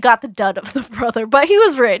 but she got the dud of the brother. But he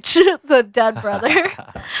was rich, the dud brother.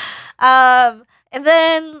 And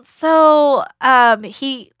then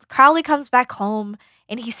Crowley comes back home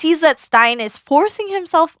and he sees that Stein is forcing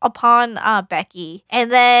himself upon Becky.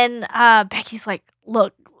 And then Becky's like,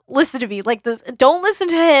 "Look, listen to me. Like this, don't listen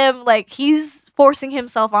to him. Like he's forcing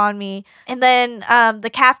himself on me." And then the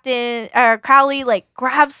captain, Crowley, like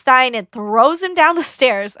grabs Stein and throws him down the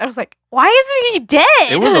stairs. I was like, "Why isn't he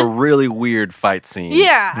dead?" It was a really weird fight scene.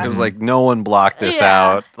 Yeah. It was like no one blocked this Yeah.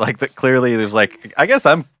 out. Like clearly, it was like, I guess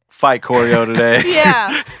I'm fight choreo today.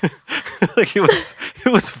 Yeah. Like it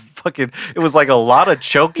was fucking. It was like a lot of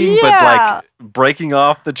choking, but Yeah. like breaking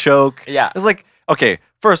off the choke. Yeah. It's like, okay,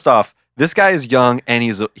 first off, this guy is young and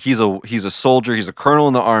he's a soldier. He's a colonel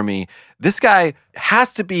in the army. This guy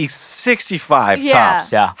has to be 65 Yeah.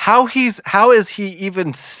 tops. Yeah. How is he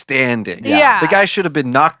even standing? Yeah. The guy should have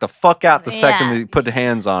been knocked the fuck out the second Yeah. they put the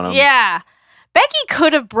hands on him. Yeah. Becky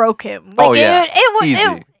could have broke him. Oh, yeah. It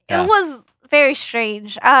Easy. Yeah. was very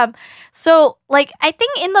strange. So like I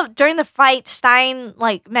think during the fight, Stein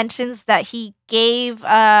like mentions that he gave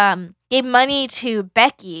money to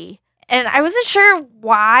Becky, and I wasn't sure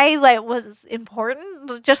why like was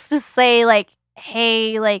important, just to say like,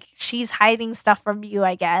 hey, like she's hiding stuff from you,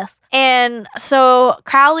 I guess. And so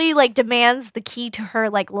Crowley like demands the key to her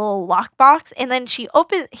like little lockbox, and then he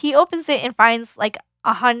opens it and finds like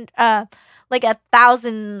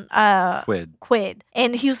 1,000 quid,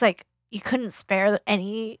 and he was like, "You couldn't spare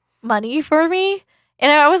any money for me?"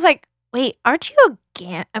 And I was like, "Wait, aren't you a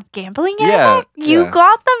gambling Yeah, addict? You yeah.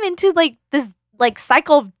 got them into like this like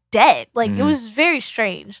cycle of debt. Like it Mhm. was very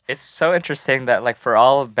strange." It's so interesting that like for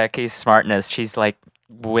all of Becky's smartness, she's like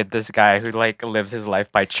with this guy who like lives his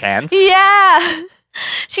life by chance. Yeah,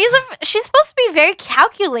 she's supposed to be very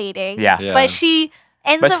calculating. Yeah. Yeah. but she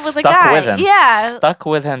ends But up with a stuck guy. with him. Yeah, Stuck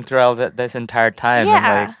with him throughout this entire time.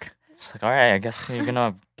 Yeah. And like, she's like, all right, I guess you're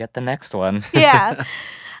gonna get the next one. yeah.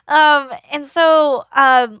 And so,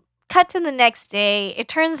 cut to the next day. It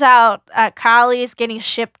turns out Crowley is getting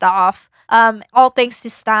shipped off, all thanks to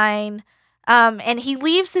Stein. And he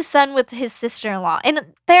leaves his son with his sister-in-law.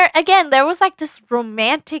 And there was like this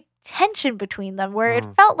romantic tension between them where it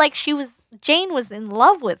felt like Jane was in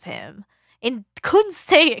love with him and couldn't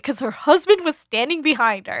say it because her husband was standing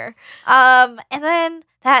behind her. And then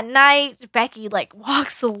that night, Becky like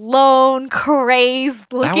walks alone,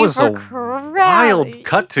 crazed, looking That was for a Crowley. wild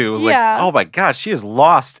cut to. It was Yeah. like, oh my god, she is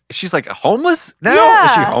lost. She's like homeless now.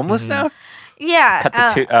 Is she Yeah. homeless Mhm. now? Yeah.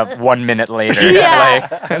 Cut to 1 minute later.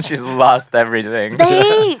 Yeah. Like she's lost everything.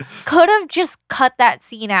 They could have just cut that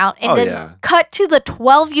scene out and Oh, then yeah. cut to the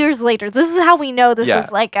 12 years later. This is how we know this Yeah.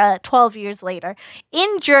 was like 12 years later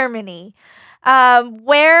in Germany,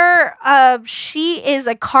 where she is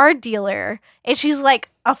a car dealer and she's like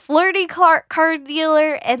a flirty car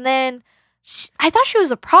dealer. And then I thought she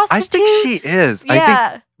was a prostitute. I think she is. I Yeah.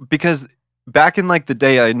 think because back in like the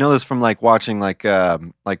day, I know this from like watching like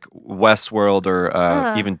Westworld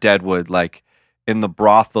or even Deadwood. Like in the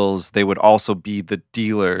brothels, they would also be the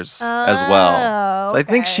dealers as well. So I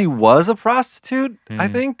think okay. she was a prostitute. I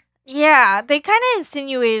Mhm. think. Yeah, they kind of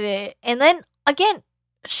insinuated it. And then again,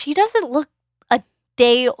 she doesn't look a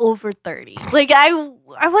day over 30. Like I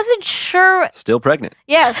wasn't sure. Still pregnant.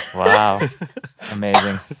 Yes. Wow.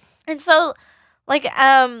 Amazing. And so like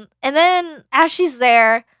and then as she's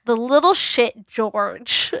there, the little shit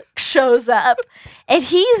George shows up and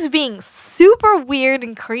he's being super weird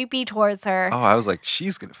and creepy towards her. Oh, I was like,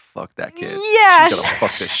 she's gonna fuck that kid. Yeah. She's gonna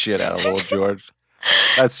fuck the shit out of little George.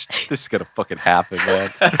 This is gonna fucking happen,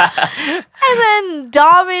 man. And then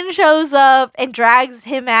Dobbin shows up and drags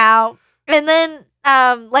him out. And then,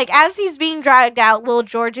 like as he's being dragged out, little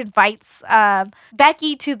George invites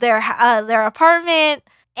Becky to their apartment,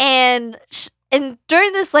 and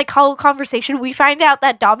during this like whole conversation, we find out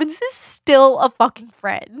that Dobbins is still a fucking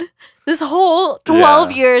friend. This whole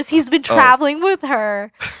 12 Yeah. years, he's been traveling with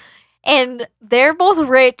her, and they're both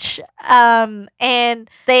rich, and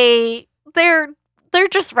they're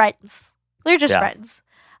just friends. They're just Yeah. friends.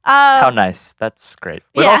 How nice. That's great.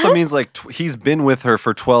 But it Yeah. also means like he's been with her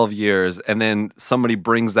for 12 years and then somebody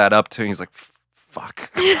brings that up to him. He's like, fuck.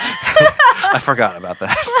 I forgot about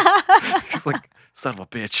that. He's like, son of a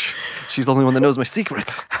bitch. She's the only one that knows my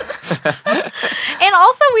secrets. And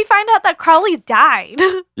also, we find out that Crawley died.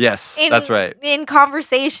 Yes, that's right. In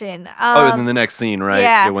conversation. Oh, in the next scene, right?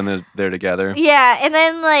 yeah. When they're together. Yeah, and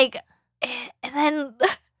then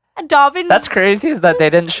Dobbins. That's crazy is that they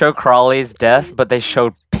didn't show Crawley's death, but they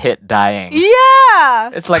showed Pitt dying.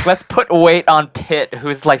 Yeah. It's like, let's put weight on Pitt,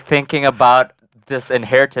 who's like thinking about this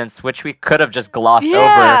inheritance, which we could have just glossed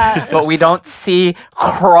over, but we don't see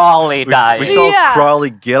Crawley dying. We saw Yeah. Crawley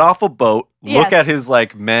get off a boat, look Yes. at his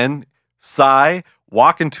like men, sigh,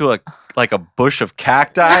 walk into a bush of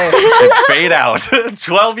cacti, and fade out.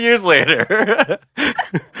 12 years later.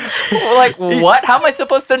 Like, what? How am I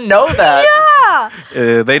supposed to know that?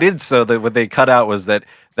 Yeah. They did so that what they cut out was that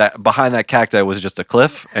behind that cacti was just a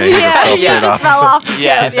cliff, and he just Yeah, fell he straight just off. fell off. the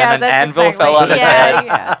Yeah, cliff. and then an that's anvil exactly. fell on his yeah, head.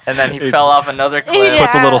 Yeah. And then he It's- fell off another cliff. Yeah.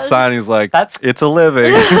 Puts a little sign. He's like, That's- "It's a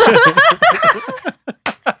living."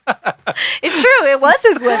 It's true. It was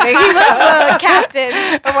his living. He was the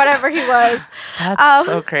captain or whatever he was. That's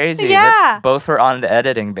so crazy. yeah. That both were on the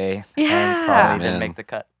editing bay. Yeah. And Crawley Man. didn't make the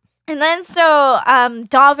cut. And then so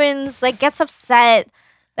Dobbins like gets upset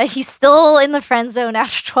that he's still in the friend zone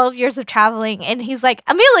after 12 years of traveling, and he's like,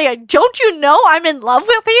 Amelia, don't you know I'm in love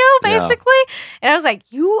with you? Yeah. Basically, and I was like,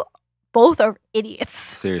 you both are idiots.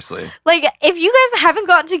 Seriously. Like, if you guys haven't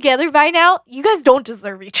gotten together by now, you guys don't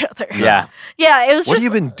deserve each other. Yeah. Yeah, it was What just.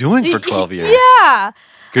 have you been doing for 12 years? Yeah.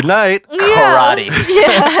 Good night. Yeah. Karate.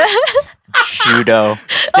 Yeah. Judo.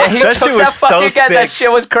 Yeah, he That took shit was that fucking so guy. That sick. shit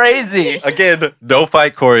was crazy. Again, no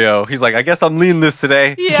fight choreo. He's like, I guess I'm leading this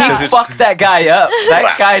today. Yeah. He fucked that guy up.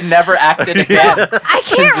 That guy never acted again. I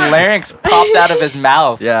His can't. larynx popped out of his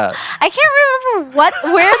mouth. Yeah. I can't remember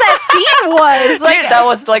where that scene was. Like, Dude, that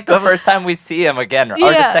was like the first time we see him again, or the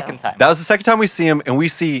Yeah. second time. That was the second time we see him, and we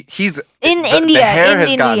see he's In the India, hair in has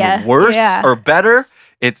India. gotten worse Yeah. or better.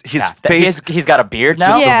 It's his Yeah, face. he's got a beard now.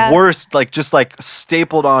 Just Yeah. the worst, just like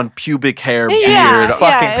stapled on pubic hair Yeah. beard.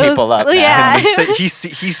 Fucking it was- people up, man. Yeah. And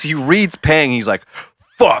he reads Pang. He's like,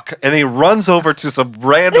 fuck. And he runs over to some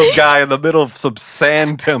random guy in the middle of some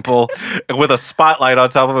sand temple with a spotlight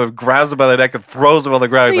on top of him, grabs him by the neck and throws him on the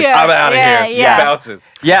ground. He's like, Yeah, I'm out of yeah, here. yeah. He bounces.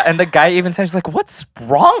 Yeah, and the guy even says, like, what's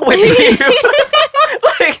wrong with you?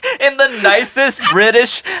 Like, in the nicest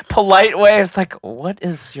British, polite way. It's like, what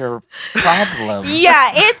is your problem?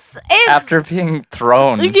 Yeah, it's After being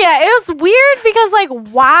thrown. yeah, it was weird because like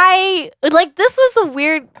why like that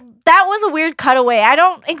was a weird cutaway. I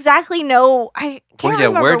don't exactly know. I can't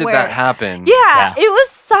remember where did that happen? Yeah, it was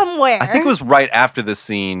somewhere. I think it was right after the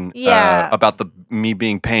scene Yeah. about me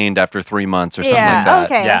being pained after 3 months or something yeah. like that.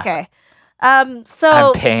 Okay. Yeah. Okay. So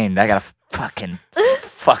I'm pained. I gotta fucking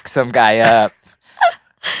fuck some guy up.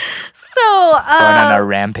 so Going on a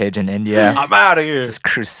rampage in India. I'm out of here. This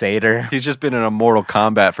crusader. He's just been in a Mortal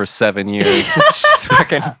Kombat for 7 years. Just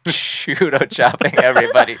fucking judo chopping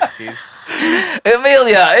everybody he sees.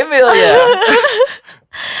 Emilia.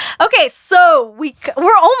 okay, so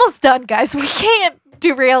we're almost done, guys. We can't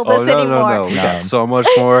derail this anymore. no. We got No. so much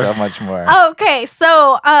more. So much more. Okay,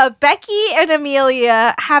 so Becky and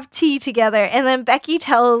Amelia have tea together, and then Becky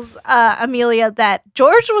tells Amelia that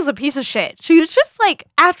George was a piece of shit. She was just like,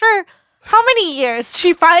 after how many years,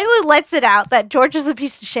 she finally lets it out that George is a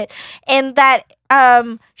piece of shit, and that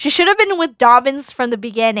she should have been with Dobbins from the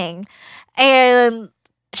beginning. And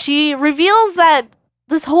she reveals that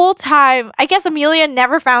this whole time, I guess Amelia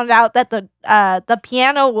never found out that the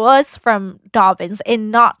piano was from Dobbins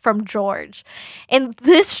and not from George. And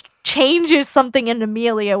this changes something in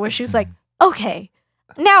Amelia where she's like, okay,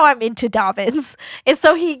 now I'm into Dobbins. And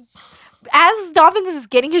so as Dobbins is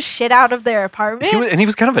getting his shit out of their apartment, He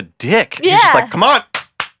was kind of a dick. He's just Yeah. like, come on.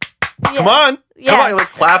 yeah, Come on. Yeah. Come on.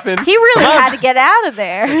 Like clapping. he really Come on. had to get out of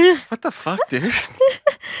there. What the fuck, dude?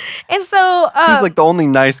 And so He's like the only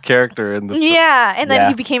nice character in the yeah, and then Yeah.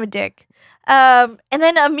 he became a dick. And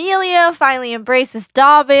then Amelia finally embraces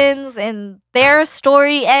Dobbins, and their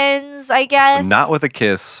story ends, I guess. Not with a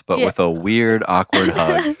kiss, but Yeah. with a weird, awkward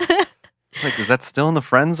hug. Like, is that still in the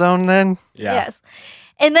friend zone then? Yeah. Yes.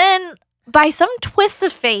 And then by some twist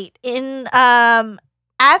of fate, in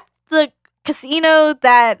at the casino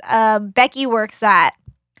that Becky works at,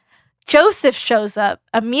 Joseph shows up,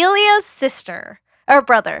 Amelia's sister or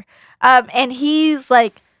brother, and he's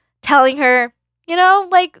like telling her,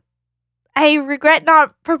 like, I regret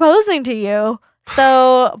not proposing to you.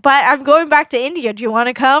 So, but I'm going back to India. Do you want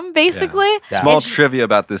to come, basically? Yeah. Small And trivia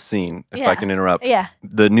about this scene, if I can interrupt. Yeah.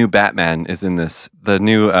 The new Batman is in this. The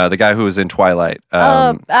new, the guy who was in Twilight.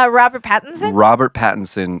 Robert Pattinson? Robert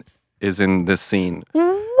Pattinson is in this scene.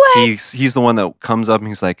 What? He's the one that comes up and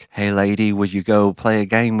he's like, "Hey, lady, would you go play a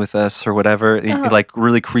game with us or whatever?" He, like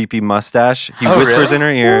really creepy mustache. He whispers really? in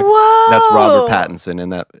her ear. Whoa. That's Robert Pattinson,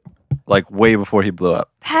 and that like way before he blew up.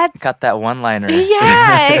 Got that one-liner.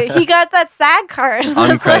 Yeah, he got that SAG card.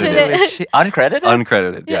 Uncredited. Uncredited?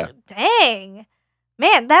 Uncredited, yeah. Dang.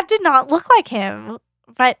 Man, that did not look like him.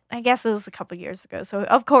 But I guess it was a couple years ago. So,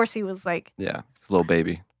 of course, he was like... Yeah, his little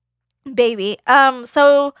baby. Baby.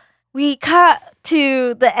 So, we cut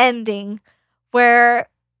to the ending where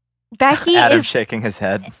Becky Adam's is... shaking his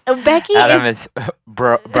head. Becky Adam is... is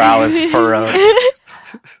brow is furrowed.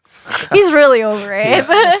 He's really over it. It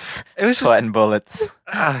was sweating bullets.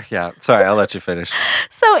 Yeah, sorry, I'll let you finish.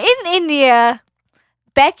 So in India,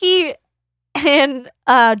 Becky and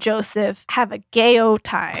Joseph have a gay-o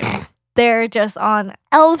time. They're just on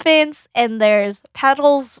elephants, and there's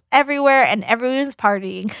pedals everywhere, and everyone's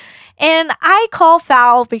partying. And I call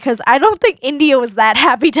foul because I don't think India was that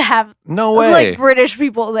happy to have No way. like British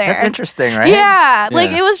people there. That's interesting, right? Yeah,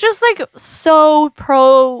 like Yeah. it was just like so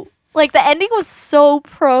pro. Like the ending was so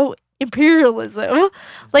pro imperialism.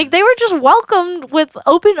 Like they were just welcomed with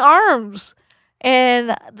open arms,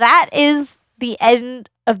 and that is the end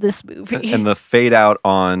of this movie. And the fade out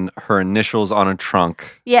on her initials on a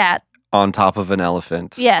trunk Yeah. on top of an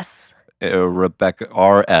elephant. Yes. Rebecca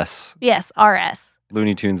RS. Yes. RS.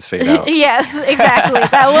 Looney Tunes fade out. Yes. Exactly.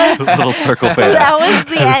 That was Little circle fade that out. was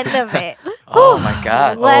the end of it. Oh my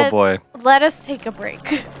God. Oh boy. Let us take a break.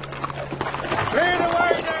 There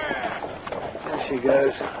she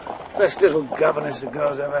goes. Best little governess the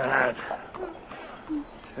girl's ever had.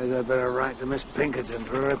 Says I better write to Miss Pinkerton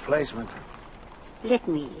for a replacement. Let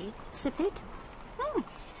me sip it.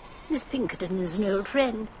 Miss Pinkerton is an old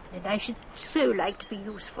friend, and I should so like to be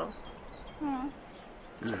useful.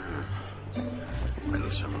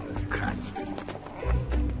 Meddlesome cat.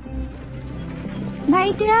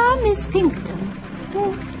 My dear Miss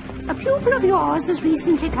Pinkerton, a pupil of yours has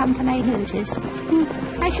recently come to my notice.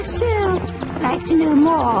 I should so like to know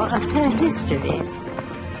more of her history.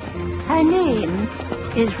 Her name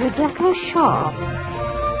is Rebecca Shaw.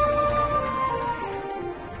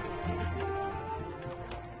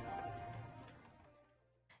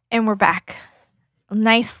 And we're back. A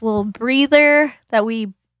nice little breather that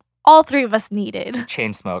all three of us needed.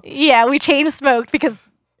 Chain smoke. Yeah, we chain smoked because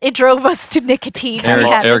it drove us to nicotine.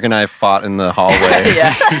 Eric and I fought in the hallway.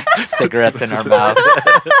 Yeah. Cigarettes in our mouth.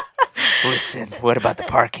 Listen, what about the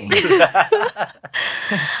parking?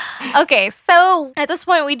 Okay, so at this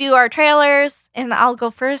point we do our trailers, and I'll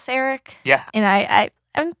go first, Eric. Yeah. And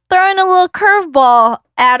I'm throwing a little curveball,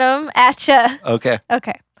 Adam, at you. Okay.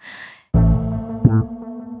 Okay.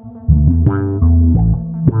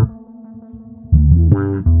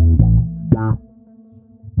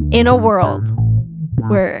 In a world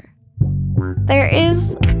where there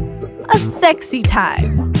is a sexy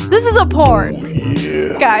time. This is a porn.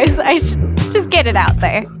 Guys, I should just get it out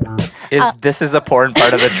there. This is a porn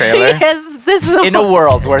part of the trailer? Yes, this is In a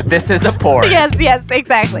world where this is a porn. Yes,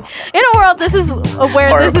 exactly. In a world, this is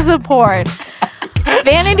where this is a porn.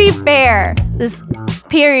 Vanity Fair, this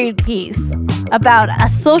period piece about a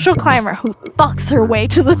social climber who fucks her way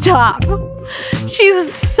to the top.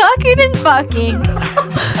 She's sucking and fucking.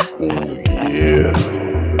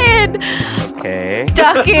 And Okay.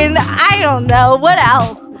 ducking, I don't know, what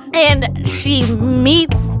else? And she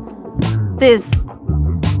meets this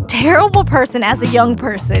terrible person as a young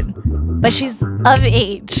person, but she's of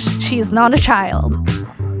age. She is not a child.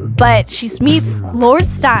 But she meets Lord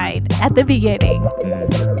Stein at the beginning,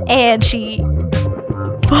 and she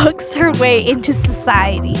fucks her way into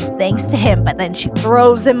society thanks to him, but then she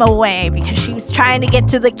throws him away because she was trying to get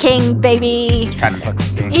to the king, baby. Trying to fuck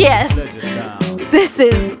the king. Yes. This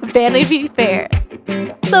is Vanity Fair,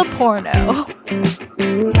 the porno.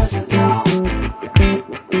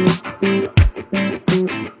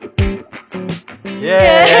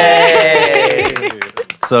 Yay!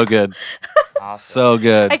 So good. Awesome. So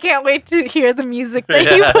good. I can't wait to hear the music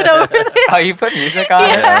that you put over there. Oh, you put music on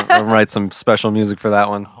it? Yeah, I'll write some special music for that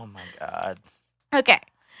one. Oh my God. Okay.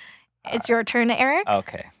 It's your turn, Eric.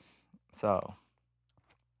 Okay. So,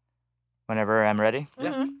 whenever I'm ready.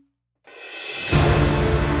 Mhm.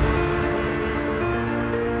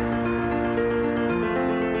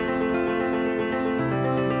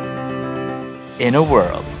 In a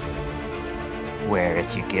world where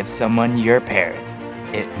if you give someone your parrot,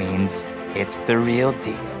 it means it's the real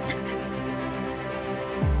deal.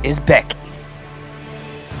 Is Becky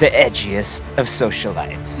the edgiest of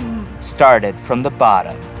socialites, started from the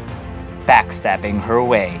bottom, backstabbing her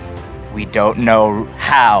way. We don't know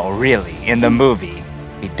how, really, in the movie.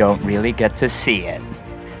 We don't really get to see it.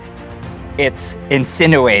 It's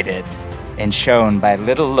insinuated and shown by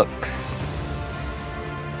little looks.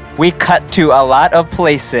 We cut to a lot of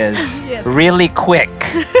places really quick.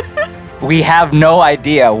 We have no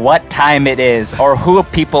idea what time it is or who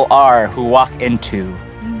people are who walk into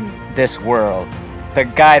this world. The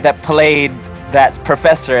guy that played that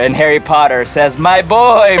professor in Harry Potter says, "My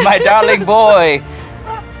boy, my darling boy."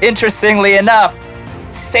 Interestingly enough,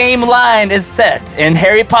 same line is said in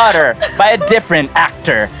Harry Potter by a different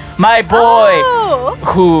actor. My boy,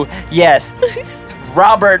 who, yes,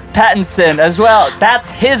 Robert Pattinson as well. That's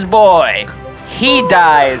his boy. He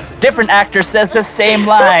dies. Different actor says the same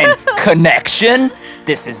line. Connection?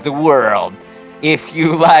 This is the world. If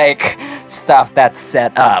you like stuff that's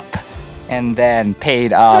set up and then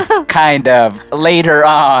paid off kind of later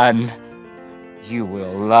on, you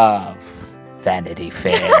will love Vanity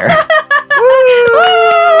Fair.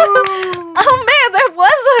 Oh man, that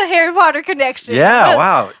was a Harry Potter connection. Yeah,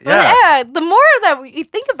 wow. Yeah. The more that we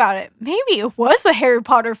think about it, maybe it was a Harry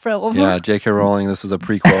Potter film. Yeah, J.K. Rowling, this is a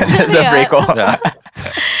prequel. It's a prequel. Yeah.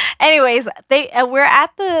 Anyways, we're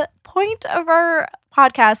at the point of our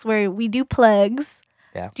podcast where we do plugs.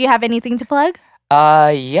 Yeah. Do you have anything to plug?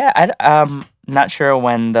 Yeah. I'm not sure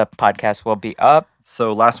when the podcast will be up.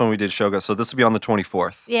 So last one we did Shoga. So this will be on the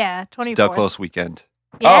 24th. Yeah, 24th. Del Close weekend.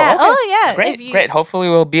 Yeah. Oh, okay. Yeah. Great. Hopefully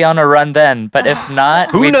we'll be on a run then. But if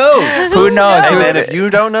not, Who knows? Who knows? Hey man, if you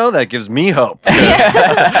don't know, that gives me hope. But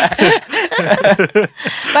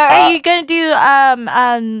are you gonna do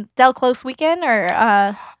Del Close weekend or?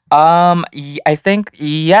 I think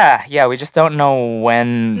yeah. We just don't know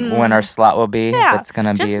when our slot will be. Yeah. It's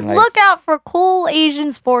gonna Just be like. look out for Cool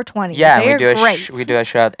Asians 420. Yeah, They're we great. do a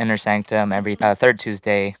show at Inner Sanctum every third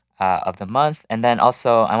Tuesday of the month, and then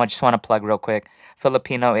also I just want to plug real quick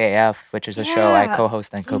Filipino AF, which is a show I Yeah.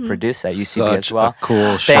 co-host and co-produce at UCB Such as well. a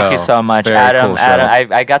cool show. Thank you so much, Very Adam. cool show.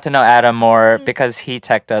 Adam, I got to know Adam more because he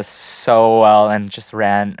teched us so well and just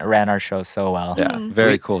ran our show so well. Yeah,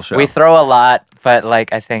 very cool show. We throw a lot, but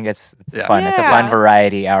like I think it's Yeah. fun. It's a Yeah. fun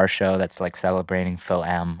variety hour show that's like celebrating Phil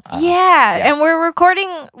Am. Yeah, yeah. and we're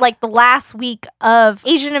recording like the last week of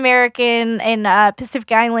Asian American and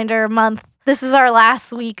Pacific Islander month. This is our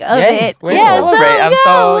last week of Yay, it. way to Yeah, celebrate. let's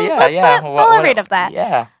celebrate of that.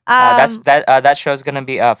 Yeah. That show's gonna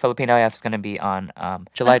be Filipino AF is gonna be on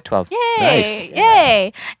July 12th. Yay! Nice.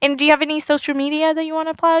 Yay! And do you have any social media that you want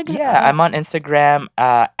to plug? Yeah, I'm on Instagram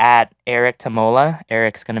at Eric Tamola.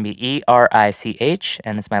 Eric's gonna be ERICH,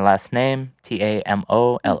 and it's my last name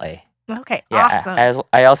TAMOLA. Okay, Yeah, awesome.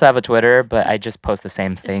 I also have a Twitter, but I just post the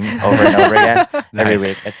same thing over and over again every Nice.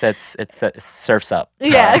 week. It surfs up.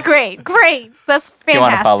 Yeah, great. That's fantastic. If you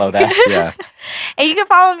want to follow that. Yeah. And you can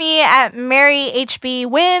follow me at Mary HB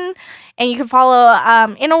Win, and you can follow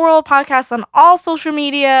Inner World Podcast on all social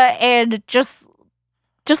media, and just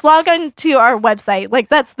log on to our website. Like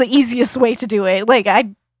that's the easiest way to do it.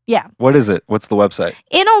 What is it? What's the website?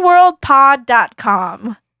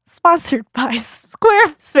 innerworldpod.com. Sponsored by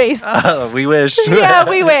Squarespace. Oh, we wish. Yeah,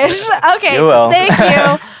 we wish. Okay. You will. Thank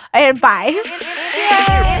you. And bye.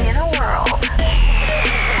 Inner World.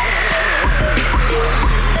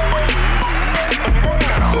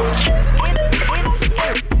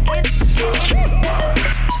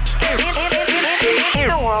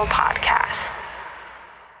 Inner World Podcast.